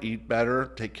more, eat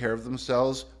better, take care of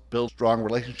themselves, build strong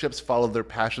relationships, follow their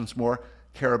passions more,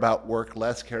 care about work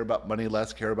less, care about money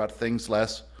less, care about things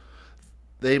less.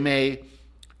 They may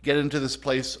get into this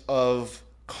place of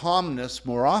calmness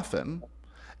more often,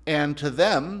 and to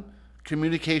them,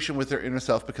 communication with their inner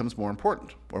self becomes more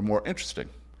important or more interesting.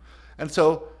 And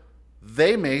so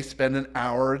they may spend an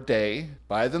hour a day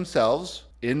by themselves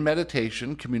in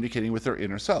meditation, communicating with their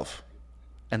inner self.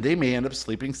 And they may end up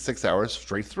sleeping 6 hours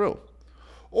straight through.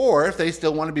 Or if they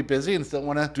still want to be busy and still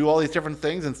want to do all these different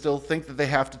things and still think that they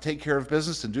have to take care of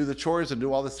business and do the chores and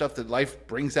do all the stuff that life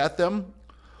brings at them,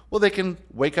 well, they can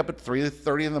wake up at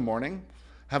 3:30 in the morning,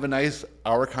 have a nice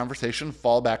hour conversation,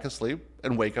 fall back asleep,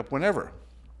 and wake up whenever.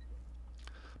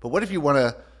 But what if you want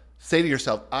to say to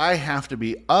yourself, I have to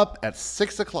be up at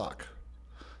 6 o'clock.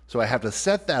 So I have to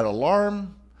set that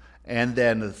alarm, and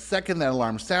then the second that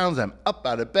alarm sounds, I'm up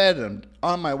out of bed and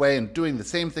on my way and doing the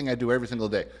same thing I do every single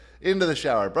day. Into the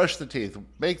shower, brush the teeth,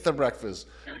 make the breakfast,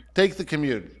 take the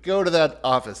commute, go to that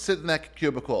office, sit in that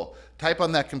cubicle, type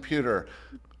on that computer,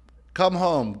 come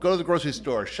home, go to the grocery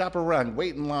store, shop around,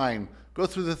 wait in line, go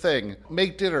through the thing,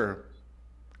 make dinner,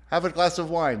 have a glass of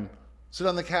wine, sit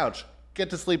on the couch, get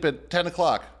to sleep at 10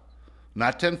 o'clock,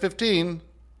 not 10:15.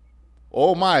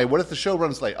 Oh my, what if the show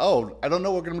runs late? Oh, I don't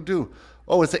know what we're going to do.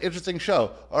 Oh, it's an interesting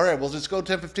show. All right, we'll just go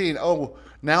 10:15. Oh,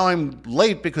 now I'm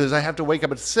late because I have to wake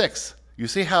up at 6. You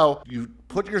see how you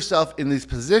put yourself in these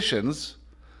positions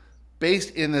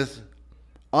based in this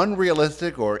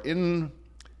unrealistic or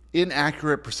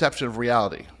inaccurate perception of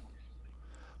reality.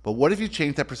 But what if you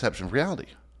change that perception of reality?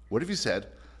 What if you said,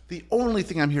 the only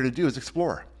thing I'm here to do is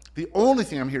explore. The only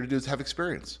thing I'm here to do is have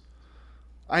experience.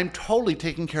 I'm totally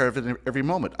taking care of it in every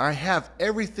moment. I have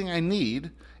everything I need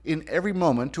in every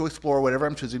moment to explore whatever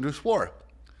I'm choosing to explore.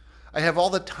 I have all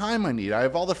the time I need. I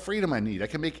have all the freedom I need. I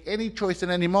can make any choice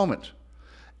in any moment.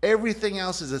 Everything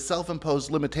else is a self-imposed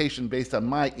limitation based on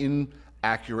my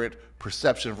inaccurate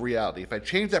perception of reality. If I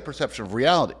change that perception of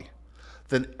reality,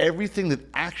 then everything that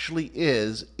actually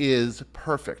is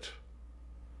perfect.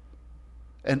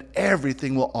 And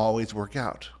everything will always work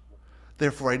out.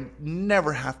 Therefore, I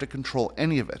never have to control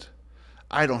any of it.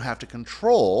 I don't have to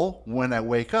control when I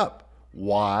wake up.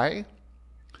 Why?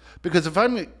 Because if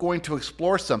I'm going to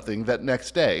explore something that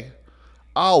next day,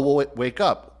 I'll wake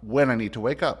up when I need to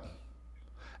wake up.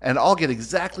 And I'll get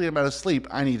exactly the amount of sleep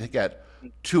I need to get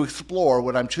to explore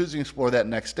what I'm choosing to explore that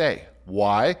next day.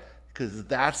 Why? Because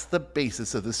that's the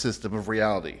basis of the system of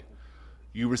reality.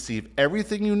 You receive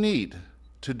everything you need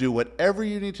to do whatever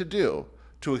you need to do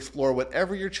to explore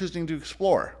whatever you're choosing to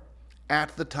explore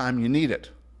at the time you need it.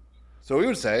 So we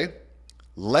would say,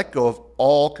 let go of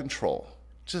all control.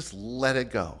 Just let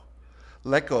it go.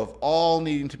 Let go of all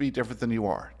needing to be different than you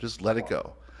are. Just let it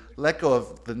go. Let go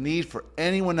of the need for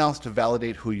anyone else to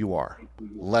validate who you are.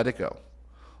 Let it go.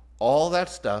 All that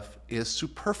stuff is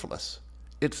superfluous.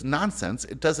 It's nonsense.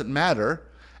 It doesn't matter.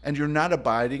 And you're not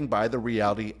abiding by the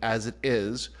reality as it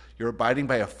is. You're abiding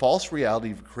by a false reality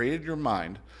you've created in your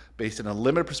mind based on a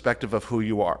limited perspective of who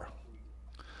you are.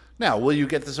 Now, will you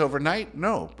get this overnight?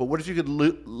 No. But what if you could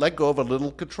let go of a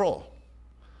little control?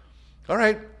 All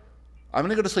right, I'm going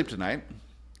to go to sleep tonight,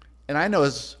 and I know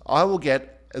I will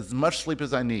get as much sleep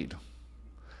as I need.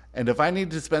 And if I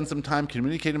need to spend some time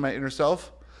communicating with my inner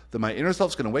self, then my inner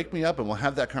self's going to wake me up and we'll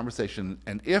have that conversation.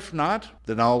 And if not,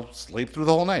 then I'll sleep through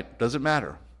the whole night. Doesn't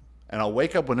matter. And I'll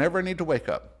wake up whenever I need to wake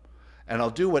up. And I'll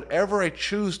do whatever I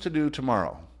choose to do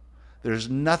tomorrow. There's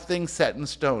nothing set in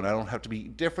stone. I don't have to be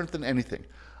different than anything.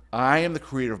 I am the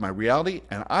creator of my reality,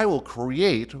 and I will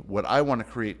create what I want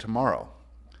to create tomorrow.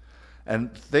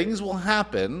 And things will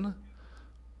happen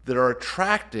that are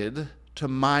attracted to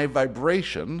my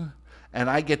vibration, and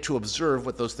I get to observe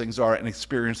what those things are and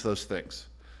experience those things.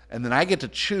 And then I get to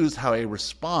choose how I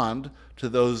respond to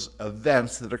those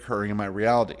events that are occurring in my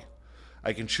reality.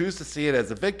 I can choose to see it as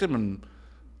a victim and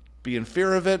be in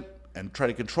fear of it and try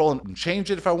to control and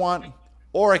change it if I want,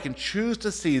 or I can choose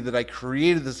to see that I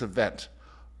created this event.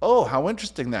 Oh, how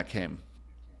interesting that came.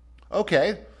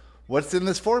 Okay, what's in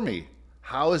this for me?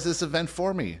 How is this event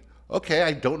for me? Okay,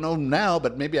 I don't know now,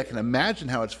 but maybe I can imagine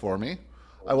how it's for me.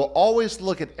 I will always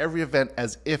look at every event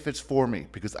as if it's for me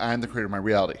because I am the creator of my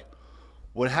reality.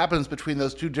 What happens between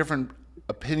those two different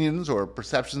opinions or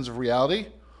perceptions of reality?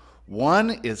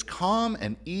 One is calm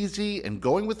and easy and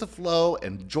going with the flow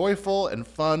and joyful and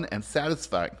fun and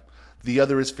satisfying. The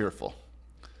other is fearful,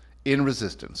 in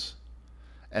resistance.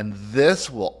 And this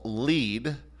will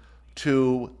lead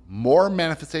to more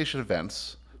manifestation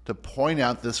events to point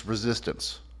out this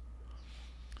resistance.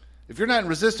 If you're not in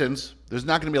resistance, there's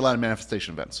not going to be a lot of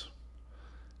manifestation events.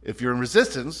 If you're in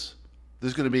resistance,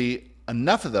 there's going to be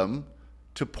enough of them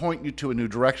to point you to a new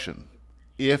direction.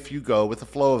 If you go with the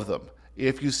flow of them,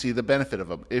 if you see the benefit of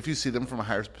them, if you see them from a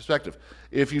higher perspective,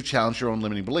 if you challenge your own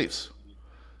limiting beliefs.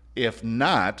 If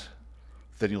not,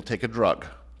 then you'll take a drug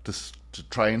to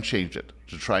try and change it,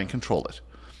 to try and control it.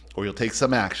 Or you'll take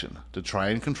some action to try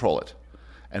and control it.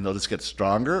 And they'll just get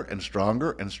stronger and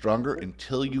stronger and stronger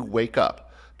until you wake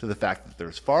up to the fact that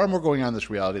there's far more going on in this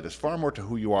reality, there's far more to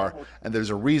who you are, and there's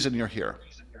a reason you're here.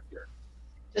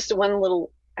 Just one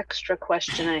little extra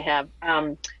question I have.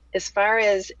 As far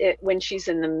as it, when she's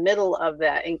in the middle of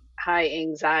that high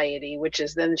anxiety, which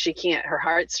is then she can't, her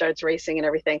heart starts racing and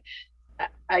everything.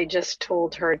 I just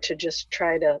told her to just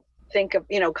try to think of,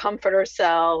 comfort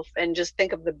herself and just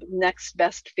think of the next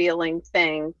best feeling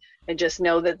thing and just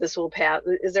know that this will pass.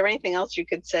 Is there anything else you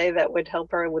could say that would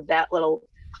help her with that little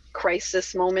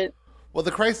crisis moment? Well,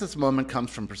 the crisis moment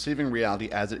comes from perceiving reality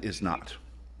as it is not,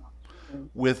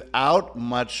 without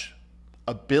much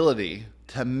ability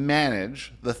to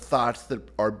manage the thoughts that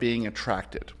are being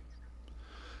attracted.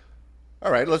 All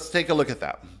right, let's take a look at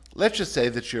that. Let's just say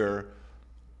that you're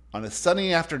on a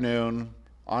sunny afternoon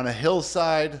on a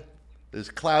hillside. There's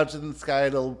clouds in the sky,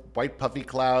 little white puffy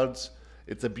clouds.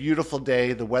 It's a beautiful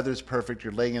day. The weather's perfect.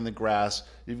 You're laying in the grass.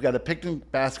 You've got a picnic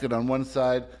basket on one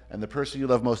side and the person you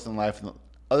love most in life on the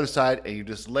other side, and you're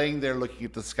just laying there looking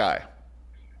at the sky.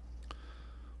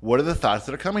 What are the thoughts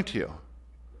that are coming to you?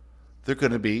 They're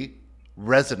going to be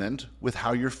resonant with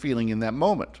how you're feeling in that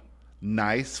moment.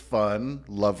 Nice, fun,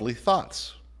 lovely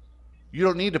thoughts. You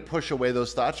don't need to push away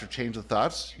those thoughts or change the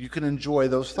thoughts. You can enjoy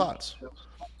those thoughts.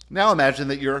 Now imagine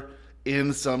that you're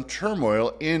in some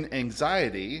turmoil, in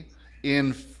anxiety,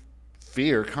 in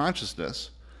fear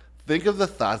consciousness. Think of the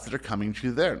thoughts that are coming to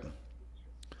you then.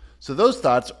 So those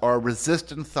thoughts are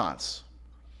resistant thoughts.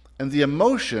 And the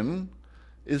emotion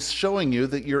is showing you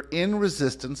that you're in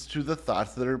resistance to the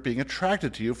thoughts that are being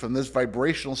attracted to you from this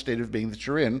vibrational state of being that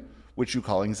you're in, which you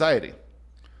call anxiety.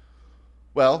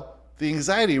 Well, the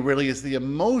anxiety really is the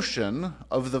emotion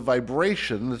of the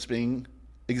vibration that's being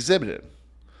exhibited.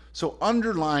 So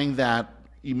underlying that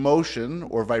emotion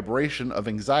or vibration of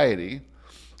anxiety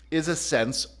is a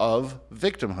sense of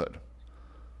victimhood,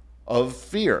 of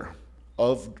fear,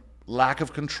 of lack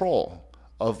of control,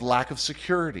 of lack of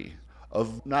security,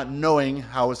 of not knowing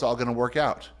how it's all going to work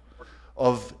out,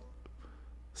 of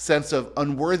sense of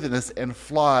unworthiness and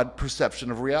flawed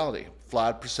perception of reality,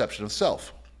 flawed perception of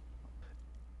self.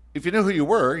 If you knew who you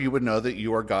were, you would know that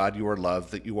you are God, you are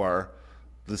love, that you are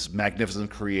this magnificent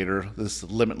creator, this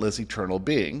limitless eternal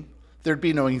being. There'd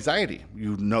be no anxiety.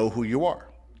 You know who you are.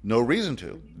 No reason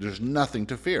to. There's nothing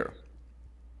to fear.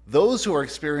 Those who are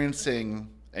experiencing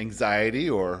anxiety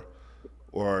or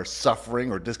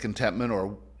suffering or discontentment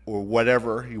or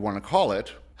whatever you want to call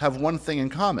it, have one thing in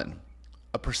common: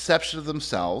 a perception of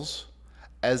themselves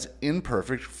as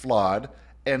imperfect, flawed,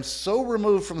 and so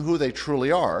removed from who they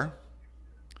truly are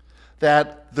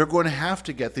that they're going to have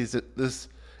to get this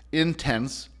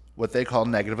intense, what they call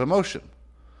negative emotion.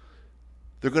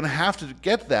 They're going to have to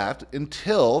get that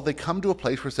until they come to a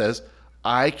place where it says,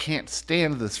 I can't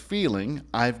stand this feeling,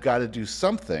 I've got to do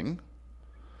something,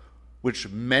 which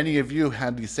many of you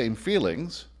had these same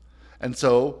feelings. And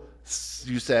so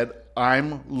you said,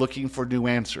 I'm looking for new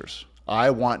answers.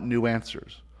 I want new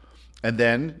answers. And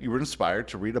then you were inspired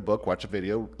to read a book, watch a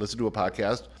video, listen to a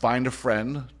podcast, find a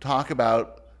friend, talk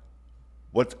about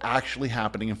what's actually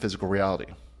happening in physical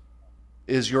reality.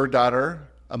 Is your daughter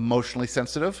emotionally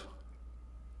sensitive?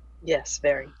 Yes,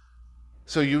 very.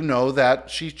 So you know that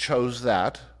she chose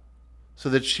that so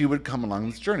that she would come along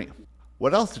this journey.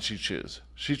 What else did she choose?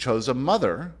 She chose a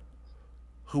mother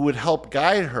who would help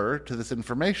guide her to this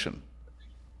information.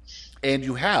 And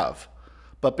you have.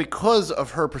 But because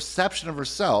of her perception of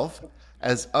herself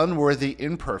as unworthy,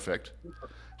 imperfect,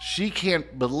 she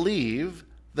can't believe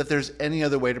that there's any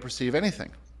other way to perceive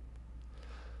anything.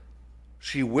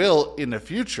 She will in the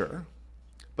future,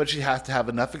 but she has to have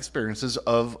enough experiences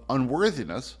of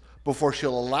unworthiness before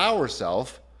she'll allow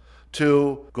herself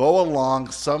to go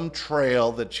along some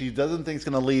trail that she doesn't think is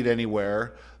going to lead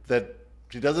anywhere, that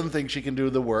she doesn't think she can do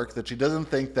the work, that she doesn't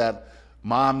think that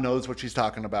mom knows what she's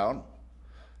talking about.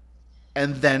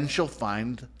 And then she'll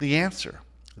find the answer.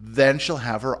 Then she'll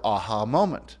have her aha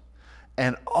moment.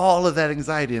 And all of that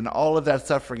anxiety and all of that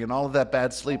suffering and all of that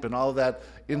bad sleep and all of that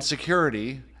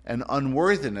insecurity and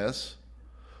unworthiness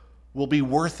will be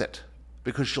worth it,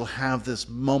 because she'll have this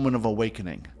moment of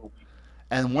awakening.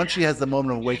 And once she has the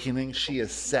moment of awakening, she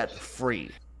is set free.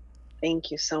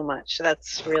 Thank you so much.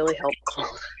 That's really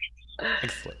helpful.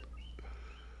 Excellent.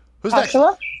 Who's next?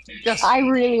 Joshua? Yes. I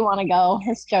really want to go.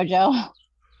 It's JoJo.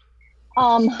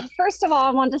 First of all,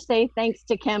 I want to say thanks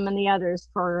to Kim and the others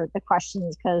for the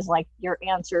questions, because your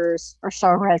answers are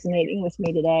so resonating with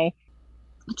me today.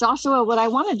 Joshua, what I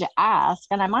wanted to ask,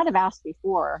 and I might have asked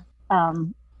before,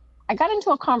 I got into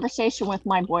a conversation with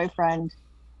my boyfriend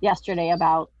yesterday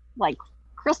about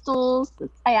crystals.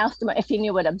 I asked him if he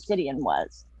knew what obsidian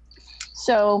was.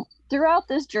 So throughout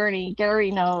this journey,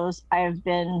 Gary knows I've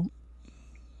been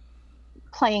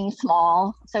playing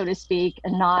small, so to speak,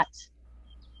 and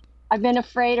I've been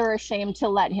afraid or ashamed to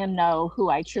let him know who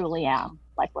I truly am.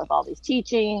 like with all these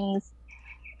teachings,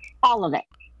 all of it.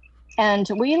 And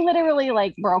we literally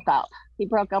like broke up. He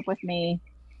broke up with me.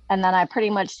 And then I pretty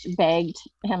much begged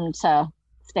him to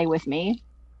stay with me.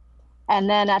 And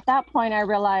then at that point, I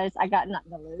realized I got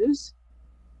nothing to lose.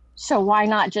 So why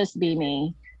not just be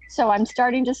me? So I'm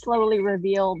starting to slowly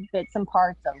reveal bits and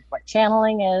parts of what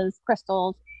channeling is,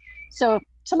 crystals. So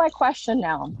to my question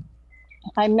now,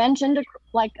 I mentioned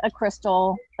a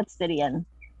crystal obsidian,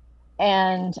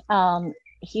 and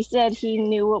he said he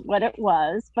knew what it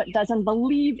was, but doesn't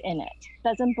believe in it,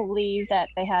 doesn't believe that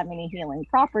they have any healing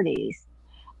properties.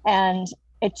 And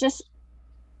it just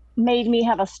made me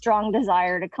have a strong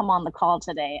desire to come on the call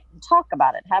today and talk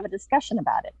about it, have a discussion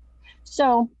about it.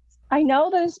 So I know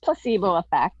there's placebo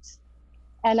effect,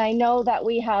 and I know that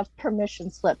we have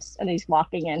permission slips, and he's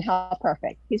walking in. How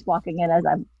perfect. He's walking in as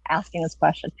I'm asking this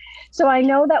question. So I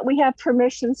know that we have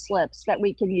permission slips that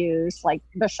we can use, like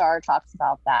Bashar talks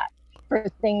about that, for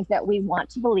things that we want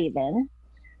to believe in.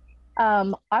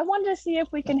 I wanted to see if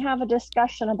we can have a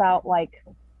discussion about, like,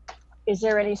 is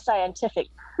there any scientific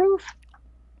proof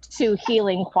to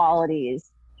healing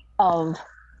qualities of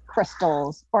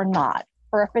crystals or not,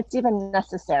 or if it's even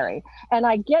necessary. And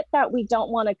I get that we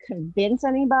don't want to convince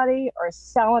anybody or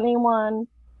sell anyone.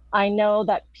 I know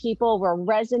that people will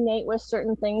resonate with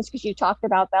certain things, because you talked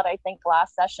about that, I think,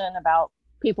 last session, about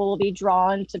people will be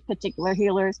drawn to particular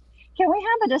healers. Can we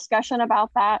have a discussion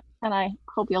about that? And I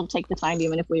hope you'll take the time,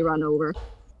 even if we run over.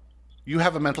 You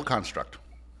have a mental construct.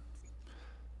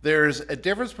 There's a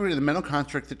difference between the mental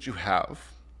construct that you have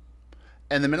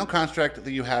and the mental construct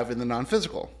that you have in the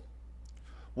non-physical.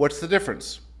 What's the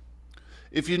difference?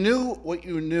 If you knew what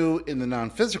you knew in the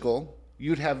non-physical,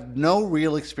 you'd have no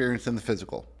real experience in the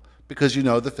physical, because you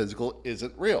know the physical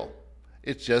isn't real.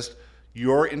 It's just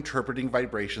you're interpreting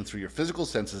vibration through your physical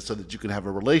senses so that you can have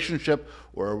a relationship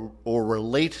or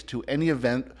relate to any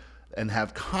event and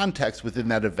have context within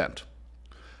that event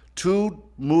to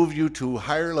move you to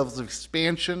higher levels of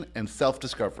expansion and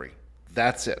self-discovery.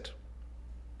 That's it.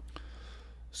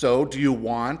 So do you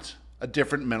want a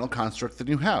different mental construct than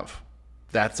you have?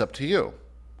 That's up to you.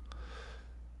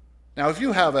 Now, if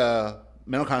you have a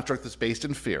mental construct that's based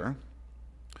in fear,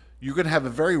 you're going to have a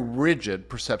very rigid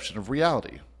perception of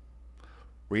reality.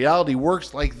 Reality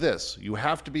works like this. You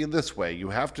have to be in this way. You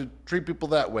have to treat people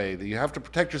that way. You have to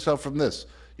protect yourself from this.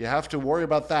 You have to worry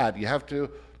about that. You have to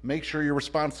make sure you're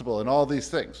responsible and all these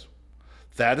things.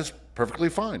 That is perfectly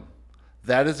fine.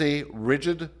 That is a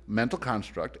rigid mental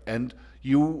construct, and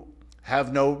you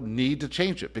have no need to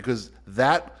change it, because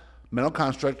that mental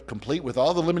construct, complete with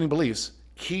all the limiting beliefs,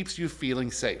 keeps you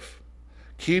feeling safe,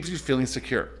 keeps you feeling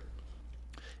secure.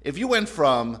 If you went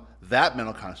from that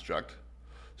mental construct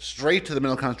straight to the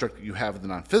mental construct you have in the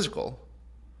non-physical,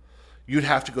 you'd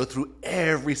have to go through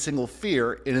every single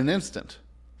fear in an instant.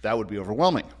 That would be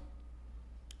overwhelming.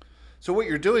 So what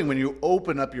you're doing when you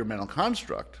open up your mental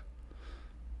construct,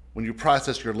 when you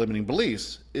process your limiting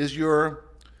beliefs, is you're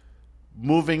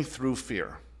moving through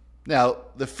fear. Now,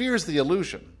 the fear is the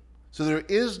illusion. So there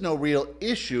is no real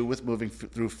issue with moving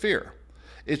through fear.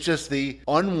 It's just the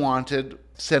unwanted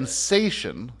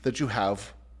sensation that you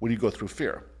have when you go through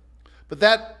fear. But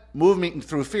that movement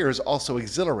through fear is also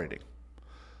exhilarating.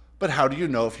 But how do you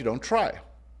know if you don't try?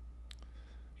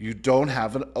 You don't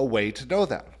have a way to know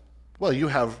that. Well, you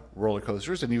have roller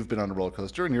coasters, and you've been on a roller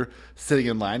coaster, and you're sitting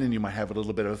in line, and you might have a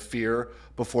little bit of fear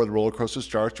before the roller coaster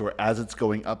starts or as it's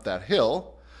going up that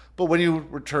hill. But when you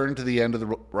return to the end of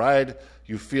the ride,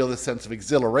 you feel this sense of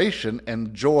exhilaration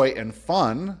and joy and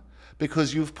fun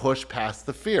because you've pushed past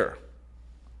the fear.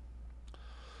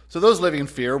 So those living in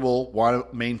fear will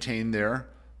want to maintain their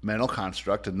mental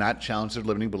construct and not challenge their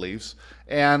limiting beliefs.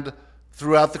 And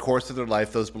throughout the course of their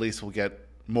life, those beliefs will get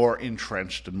more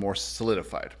entrenched and more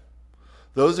solidified.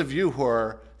 Those of you who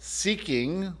are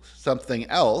seeking something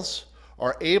else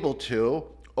are able to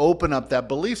open up that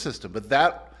belief system. But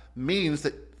that means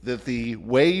that the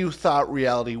way you thought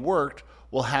reality worked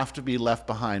will have to be left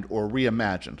behind or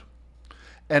reimagined.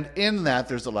 And in that,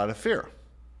 there's a lot of fear.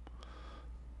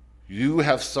 You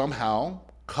have somehow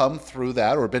come through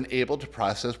that or been able to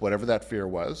process whatever that fear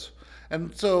was.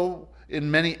 And so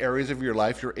in many areas of your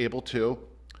life, you're able to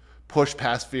push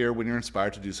past fear when you're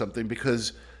inspired to do something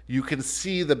because you can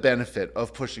see the benefit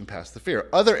of pushing past the fear.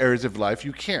 Other areas of life,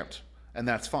 you can't, and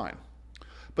that's fine.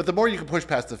 But the more you can push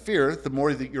past the fear, the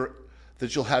more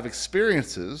that you'll have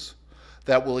experiences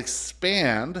that will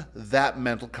expand that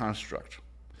mental construct.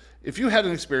 If you had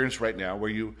an experience right now where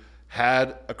you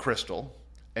had a crystal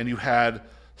and you had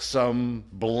some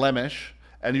blemish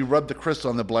and you rubbed the crystal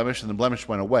on the blemish and the blemish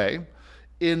went away,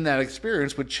 in that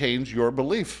experience would change your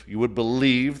belief. You would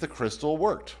believe the crystal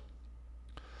worked.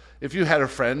 If you had a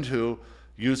friend who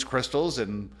used crystals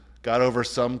and got over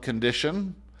some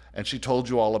condition and she told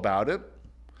you all about it,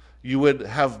 you would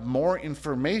have more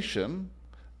information,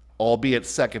 albeit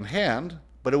secondhand,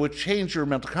 but it would change your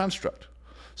mental construct.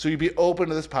 So you'd be open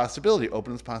to this possibility,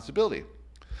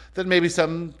 Then maybe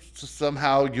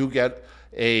somehow you get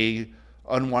a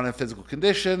unwanted physical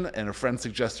condition and a friend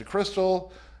suggests a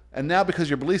crystal, and now because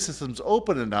your belief system's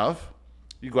open enough,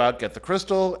 you go out, get the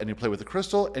crystal, and you play with the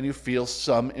crystal, and you feel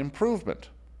some improvement.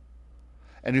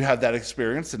 And you have that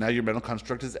experience, and now your mental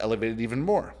construct is elevated even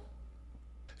more.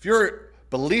 If your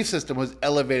belief system was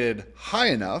elevated high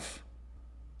enough,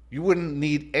 you wouldn't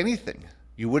need anything.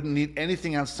 You wouldn't need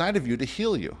anything outside of you to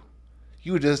heal you.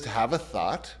 You would just have a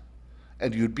thought,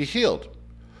 and you'd be healed.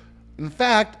 In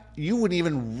fact, you wouldn't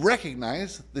even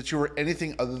recognize that you were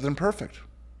anything other than perfect.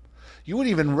 You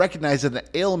wouldn't even recognize that an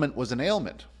ailment was an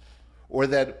ailment, or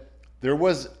that there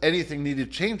was anything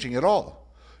needed changing at all.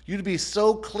 You'd be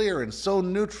so clear and so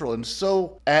neutral and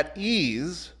so at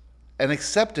ease and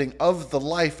accepting of the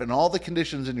life and all the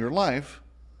conditions in your life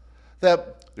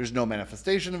that there's no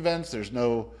manifestation events, there's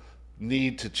no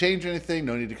need to change anything,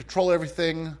 no need to control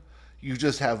everything. You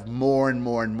just have more and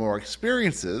more and more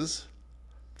experiences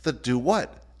that do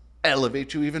what?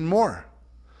 Elevate you even more.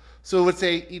 So it's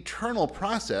an eternal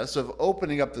process of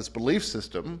opening up this belief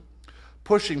system,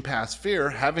 pushing past fear,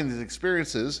 having these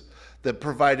experiences that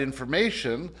provide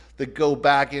information that go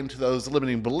back into those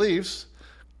limiting beliefs,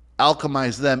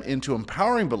 alchemize them into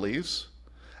empowering beliefs,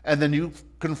 and then you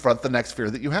confront the next fear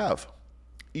that you have.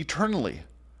 Eternally.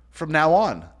 From now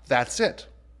on, that's it.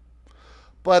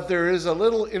 But there is a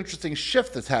little interesting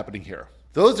shift that's happening here.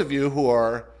 Those of you who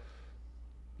are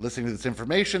listening to this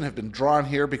information have been drawn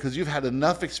here because you've had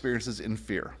enough experiences in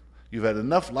fear. You've had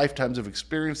enough lifetimes of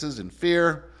experiences in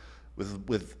fear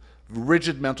with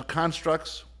rigid mental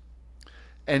constructs,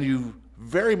 and you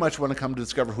very much want to come to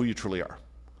discover who you truly are.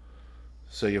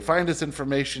 So you find this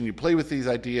information, you play with these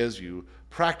ideas, you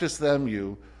practice them,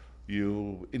 you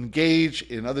engage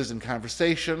in others in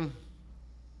conversation,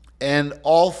 and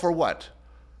all for what?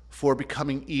 For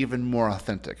becoming even more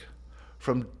authentic.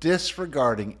 From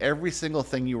disregarding every single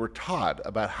thing you were taught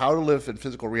about how to live in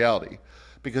physical reality,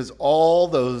 because all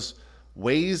those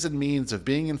ways and means of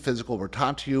being in physical were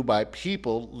taught to you by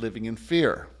people living in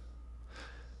fear.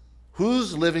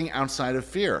 Who's living outside of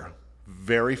fear?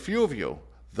 Very few of you.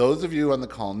 Those of you on the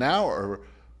call now are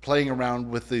playing around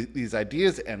with these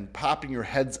ideas and popping your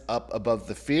heads up above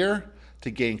the fear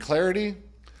to gain clarity.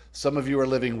 Some of you are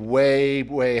living way,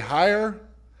 way higher,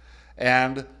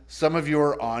 and some of you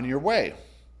are on your way.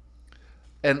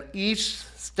 And each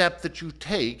step that you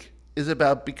take is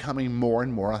about becoming more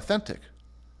and more authentic.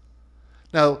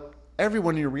 Now,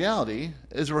 everyone in your reality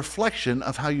is a reflection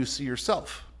of how you see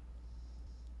yourself.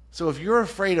 So if you're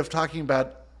afraid of talking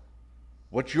about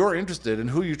what you're interested in,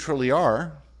 who you truly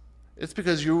are, it's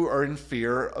because you are in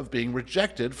fear of being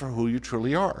rejected for who you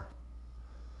truly are.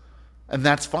 And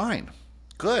that's fine.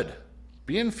 Good.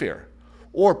 Be in fear.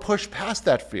 Or push past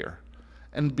that fear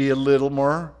and be a little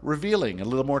more revealing, a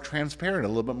little more transparent, a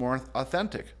little bit more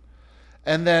authentic.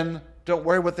 And then don't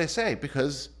worry what they say,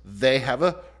 because they have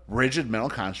a rigid mental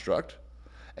construct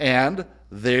and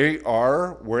they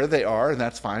are where they are, and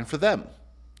that's fine for them.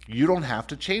 You don't have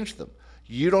to change them.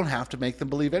 You don't have to make them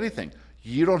believe anything.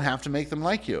 You don't have to make them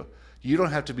like you. You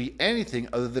don't have to be anything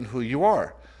other than who you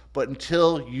are. But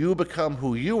until you become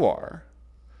who you are,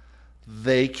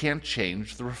 they can't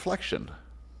change the reflection.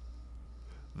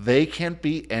 They can't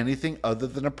be anything other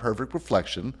than a perfect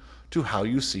reflection to how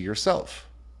you see yourself.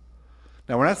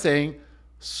 Now, we're not saying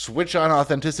switch on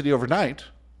authenticity overnight.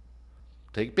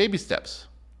 Take baby steps.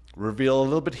 Reveal a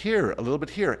little bit here, a little bit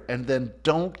here, and then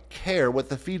don't care what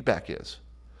the feedback is.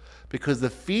 Because the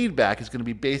feedback is going to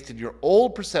be based in your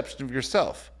old perception of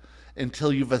yourself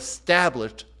until you've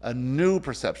established a new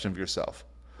perception of yourself,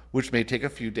 which may take a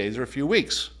few days or a few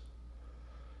weeks.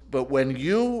 But when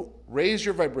you raise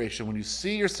your vibration, when you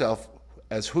see yourself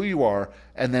as who you are,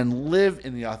 and then live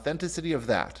in the authenticity of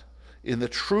that, in the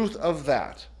truth of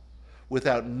that,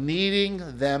 without needing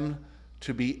them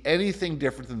to be anything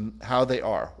different than how they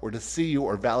are, or to see you,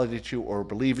 or validate you, or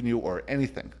believe in you, or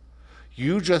anything.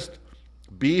 You just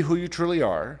be who you truly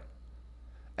are,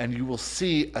 and you will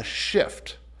see a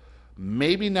shift.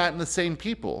 Maybe not in the same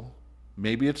people,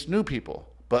 maybe it's new people,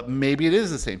 but maybe it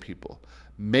is the same people.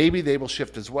 Maybe they will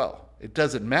shift as well. It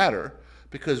doesn't matter,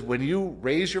 because when you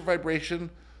raise your vibration,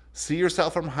 see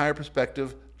yourself from a higher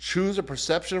perspective, choose a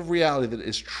perception of reality that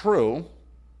is true,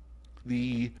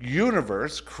 the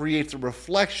universe creates a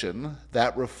reflection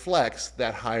that reflects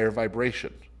that higher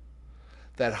vibration.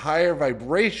 That higher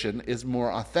vibration is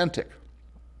more authentic.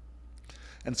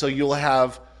 And so you'll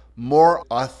have more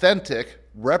authentic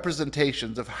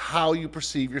representations of how you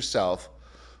perceive yourself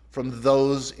from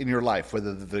those in your life,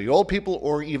 whether they're the old people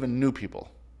or even new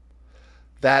people.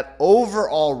 That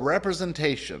overall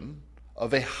representation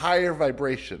of a higher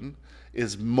vibration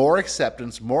is more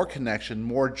acceptance, more connection,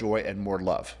 more joy, and more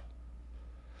love.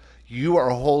 You are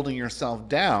holding yourself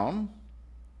down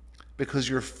because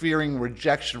you're fearing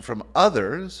rejection from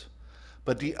others,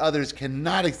 but the others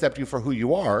cannot accept you for who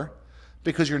you are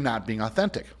because you're not being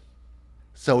authentic.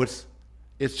 So it's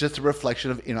just a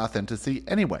reflection of inauthenticity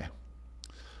anyway.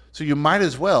 So you might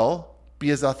as well be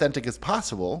as authentic as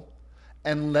possible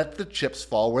and let the chips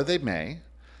fall where they may,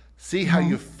 see how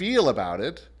you feel about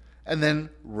it, and then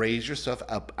raise yourself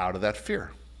up out of that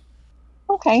fear.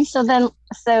 Okay, so then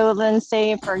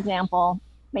say, for example,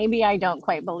 maybe I don't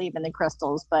quite believe in the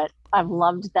crystals, but I've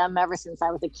loved them ever since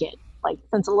I was a kid. Like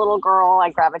since a little girl, I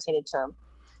gravitated to them.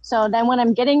 So then what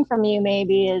I'm getting from you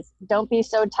maybe is don't be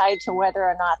so tied to whether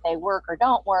or not they work or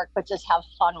don't work, but just have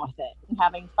fun with it. And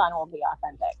having fun will be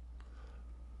authentic.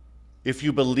 If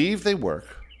you believe they work,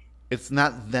 it's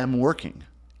not them working.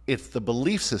 It's the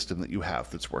belief system that you have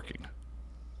that's working.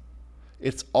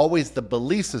 It's always the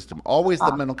belief system, always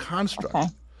the mental construct. Okay.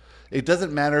 It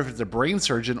doesn't matter if it's a brain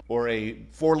surgeon or a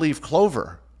four-leaf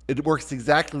clover. It works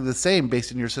exactly the same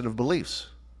based on your set of beliefs.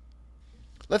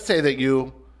 Let's say that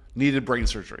you needed brain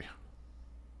surgery.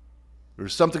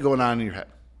 There's something going on in your head.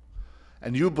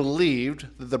 And you believed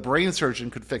that the brain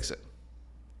surgeon could fix it.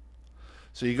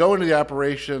 So you go into the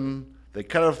operation, they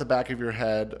cut off the back of your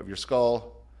head, of your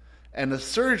skull, and the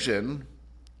surgeon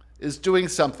is doing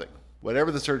something,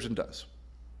 whatever the surgeon does.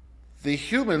 The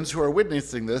humans who are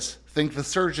witnessing this think the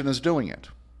surgeon is doing it.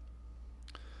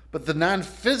 But the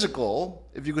non-physical,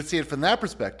 if you could see it from that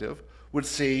perspective, would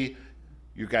see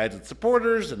your guided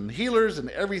supporters and healers and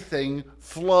everything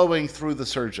flowing through the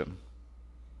surgeon.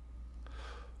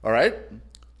 All right?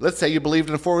 Let's say you believed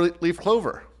in a four-leaf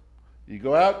clover. You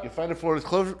go out, you find a four-leaf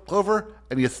clover,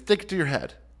 and you stick it to your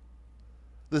head.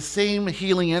 The same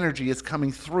healing energy is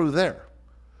coming through there.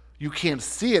 You can't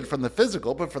see it from the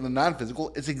physical, but from the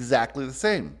non-physical, it's exactly the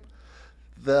same.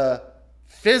 The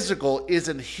physical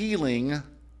isn't healing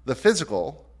the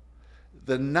physical.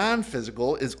 The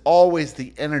non-physical is always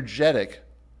the energetic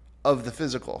of the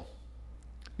physical.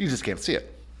 You just can't see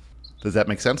it. Does that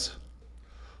make sense?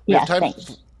 Yeah,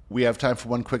 thanks. We have time for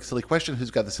one quick silly question.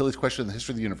 Who's got the silliest question in the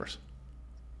history of the universe?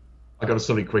 I got a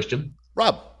silly question.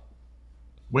 Rob.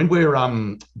 When we're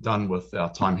done with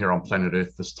our time here on planet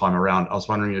Earth this time around, I was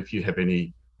wondering if you have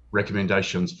any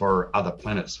recommendations for other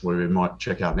planets where we might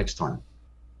check out next time.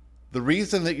 The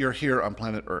reason that you're here on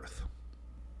planet Earth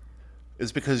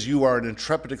is because you are an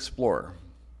intrepid explorer,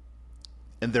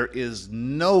 and there is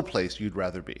no place you'd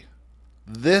rather be.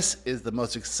 This is the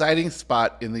most exciting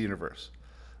spot in the universe.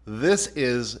 This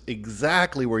is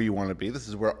exactly where you want to be. This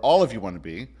is where all of you want to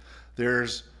be.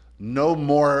 There's no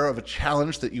more of a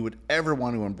challenge that you would ever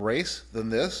want to embrace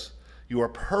than this. You are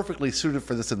perfectly suited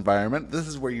for this environment. This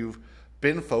is where you've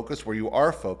been focused, where you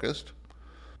are focused.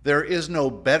 There is no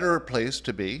better place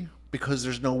to be because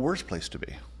there's no worse place to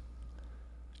be.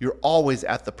 You're always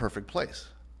at the perfect place.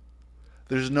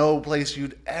 There's no place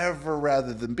you'd ever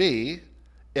rather than be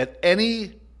at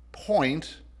any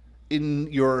point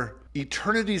in your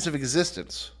eternities of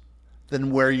existence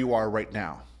than where you are right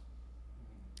now.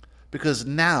 Because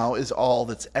now is all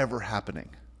that's ever happening.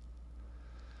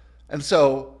 And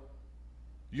so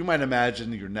you might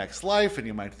imagine your next life and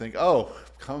you might think, oh,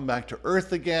 coming back to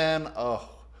Earth again. Oh,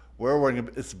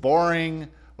 it's boring.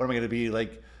 What am I going to be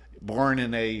like, born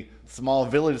in a small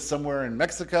village somewhere in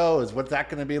Mexico? What's that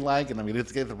going to be like? And I'm going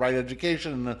to get the right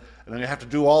education and I'm going to have to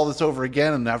do all this over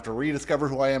again and have to rediscover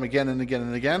who I am again and again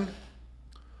and again.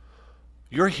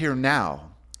 You're here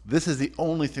now. This is the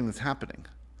only thing that's happening.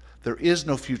 There is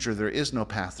no future, there is no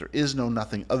past, there is no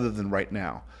nothing other than right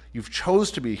now. You've chose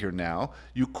to be here now.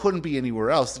 You couldn't be anywhere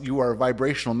else. You are a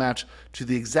vibrational match to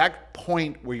the exact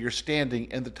point where you're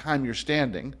standing and the time you're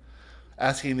standing,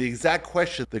 asking the exact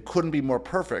question that couldn't be more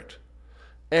perfect.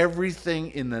 Everything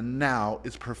in the now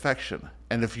is perfection.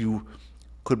 And if you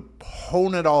could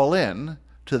hone it all in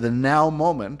to the now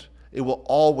moment, it will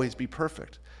always be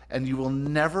perfect. And you will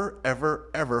never, ever,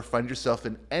 ever find yourself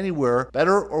in anywhere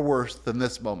better or worse than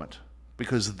this moment,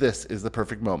 because this is the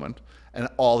perfect moment. And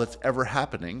all that's ever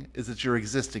happening is that you're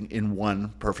existing in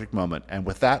one perfect moment. And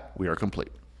with that, we are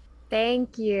complete.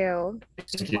 Thank you.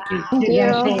 Thank you. Thank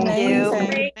you.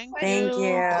 Thank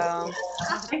you.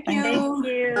 Thank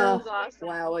you.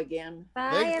 Wow, again.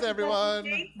 Bye, Thanks, everybody.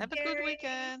 everyone. Have a good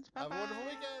weekend. Have a Bye-bye. wonderful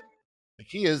weekend. The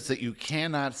key is that you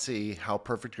cannot see how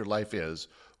perfect your life is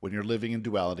when you're living in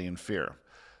duality and fear.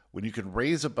 When you can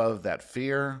raise above that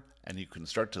fear and you can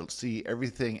start to see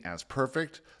everything as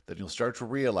perfect, then you'll start to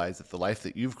realize that the life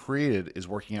that you've created is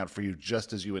working out for you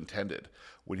just as you intended.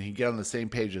 When you get on the same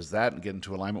page as that and get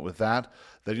into alignment with that,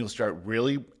 then you'll start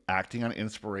really acting on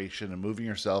inspiration and moving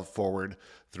yourself forward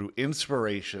through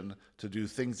inspiration to do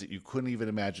things that you couldn't even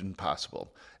imagine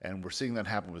possible. And we're seeing that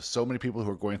happen with so many people who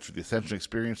are going through the Ascension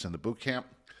Experience in the boot camp.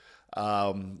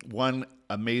 One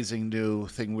amazing new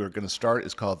thing we're going to start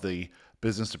is called the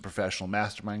Business and Professional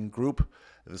Mastermind Group.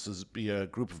 This is be a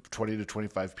group of 20 to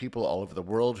 25 people all over the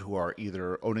world who are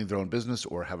either owning their own business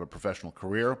or have a professional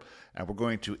career. And we're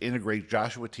going to integrate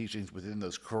Joshua teachings within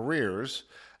those careers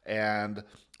and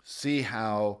see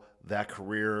how that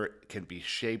career can be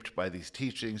shaped by these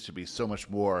teachings to be so much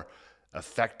more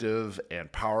effective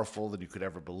and powerful than you could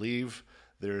ever believe.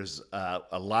 There's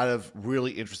a lot of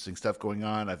really interesting stuff going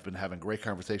on. I've been having great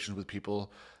conversations with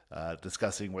people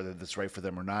discussing whether this is right for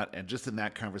them or not. And just in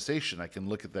that conversation, I can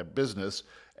look at their business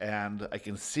and I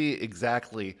can see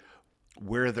exactly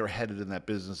where they're headed in that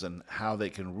business and how they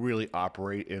can really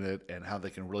operate in it and how they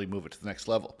can really move it to the next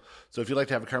level. So if you'd like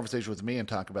to have a conversation with me and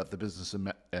talk about the business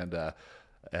and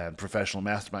professional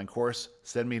mastermind course,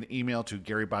 send me an email to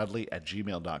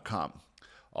garybodley@gmail.com.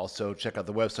 Also, check out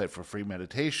the website for free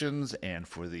meditations and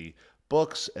for the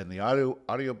books and the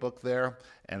audio book there.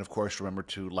 And of course, remember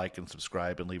to like and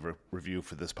subscribe and leave a review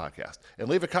for this podcast. And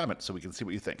leave a comment so we can see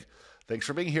what you think. Thanks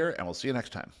for being here, and we'll see you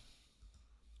next time.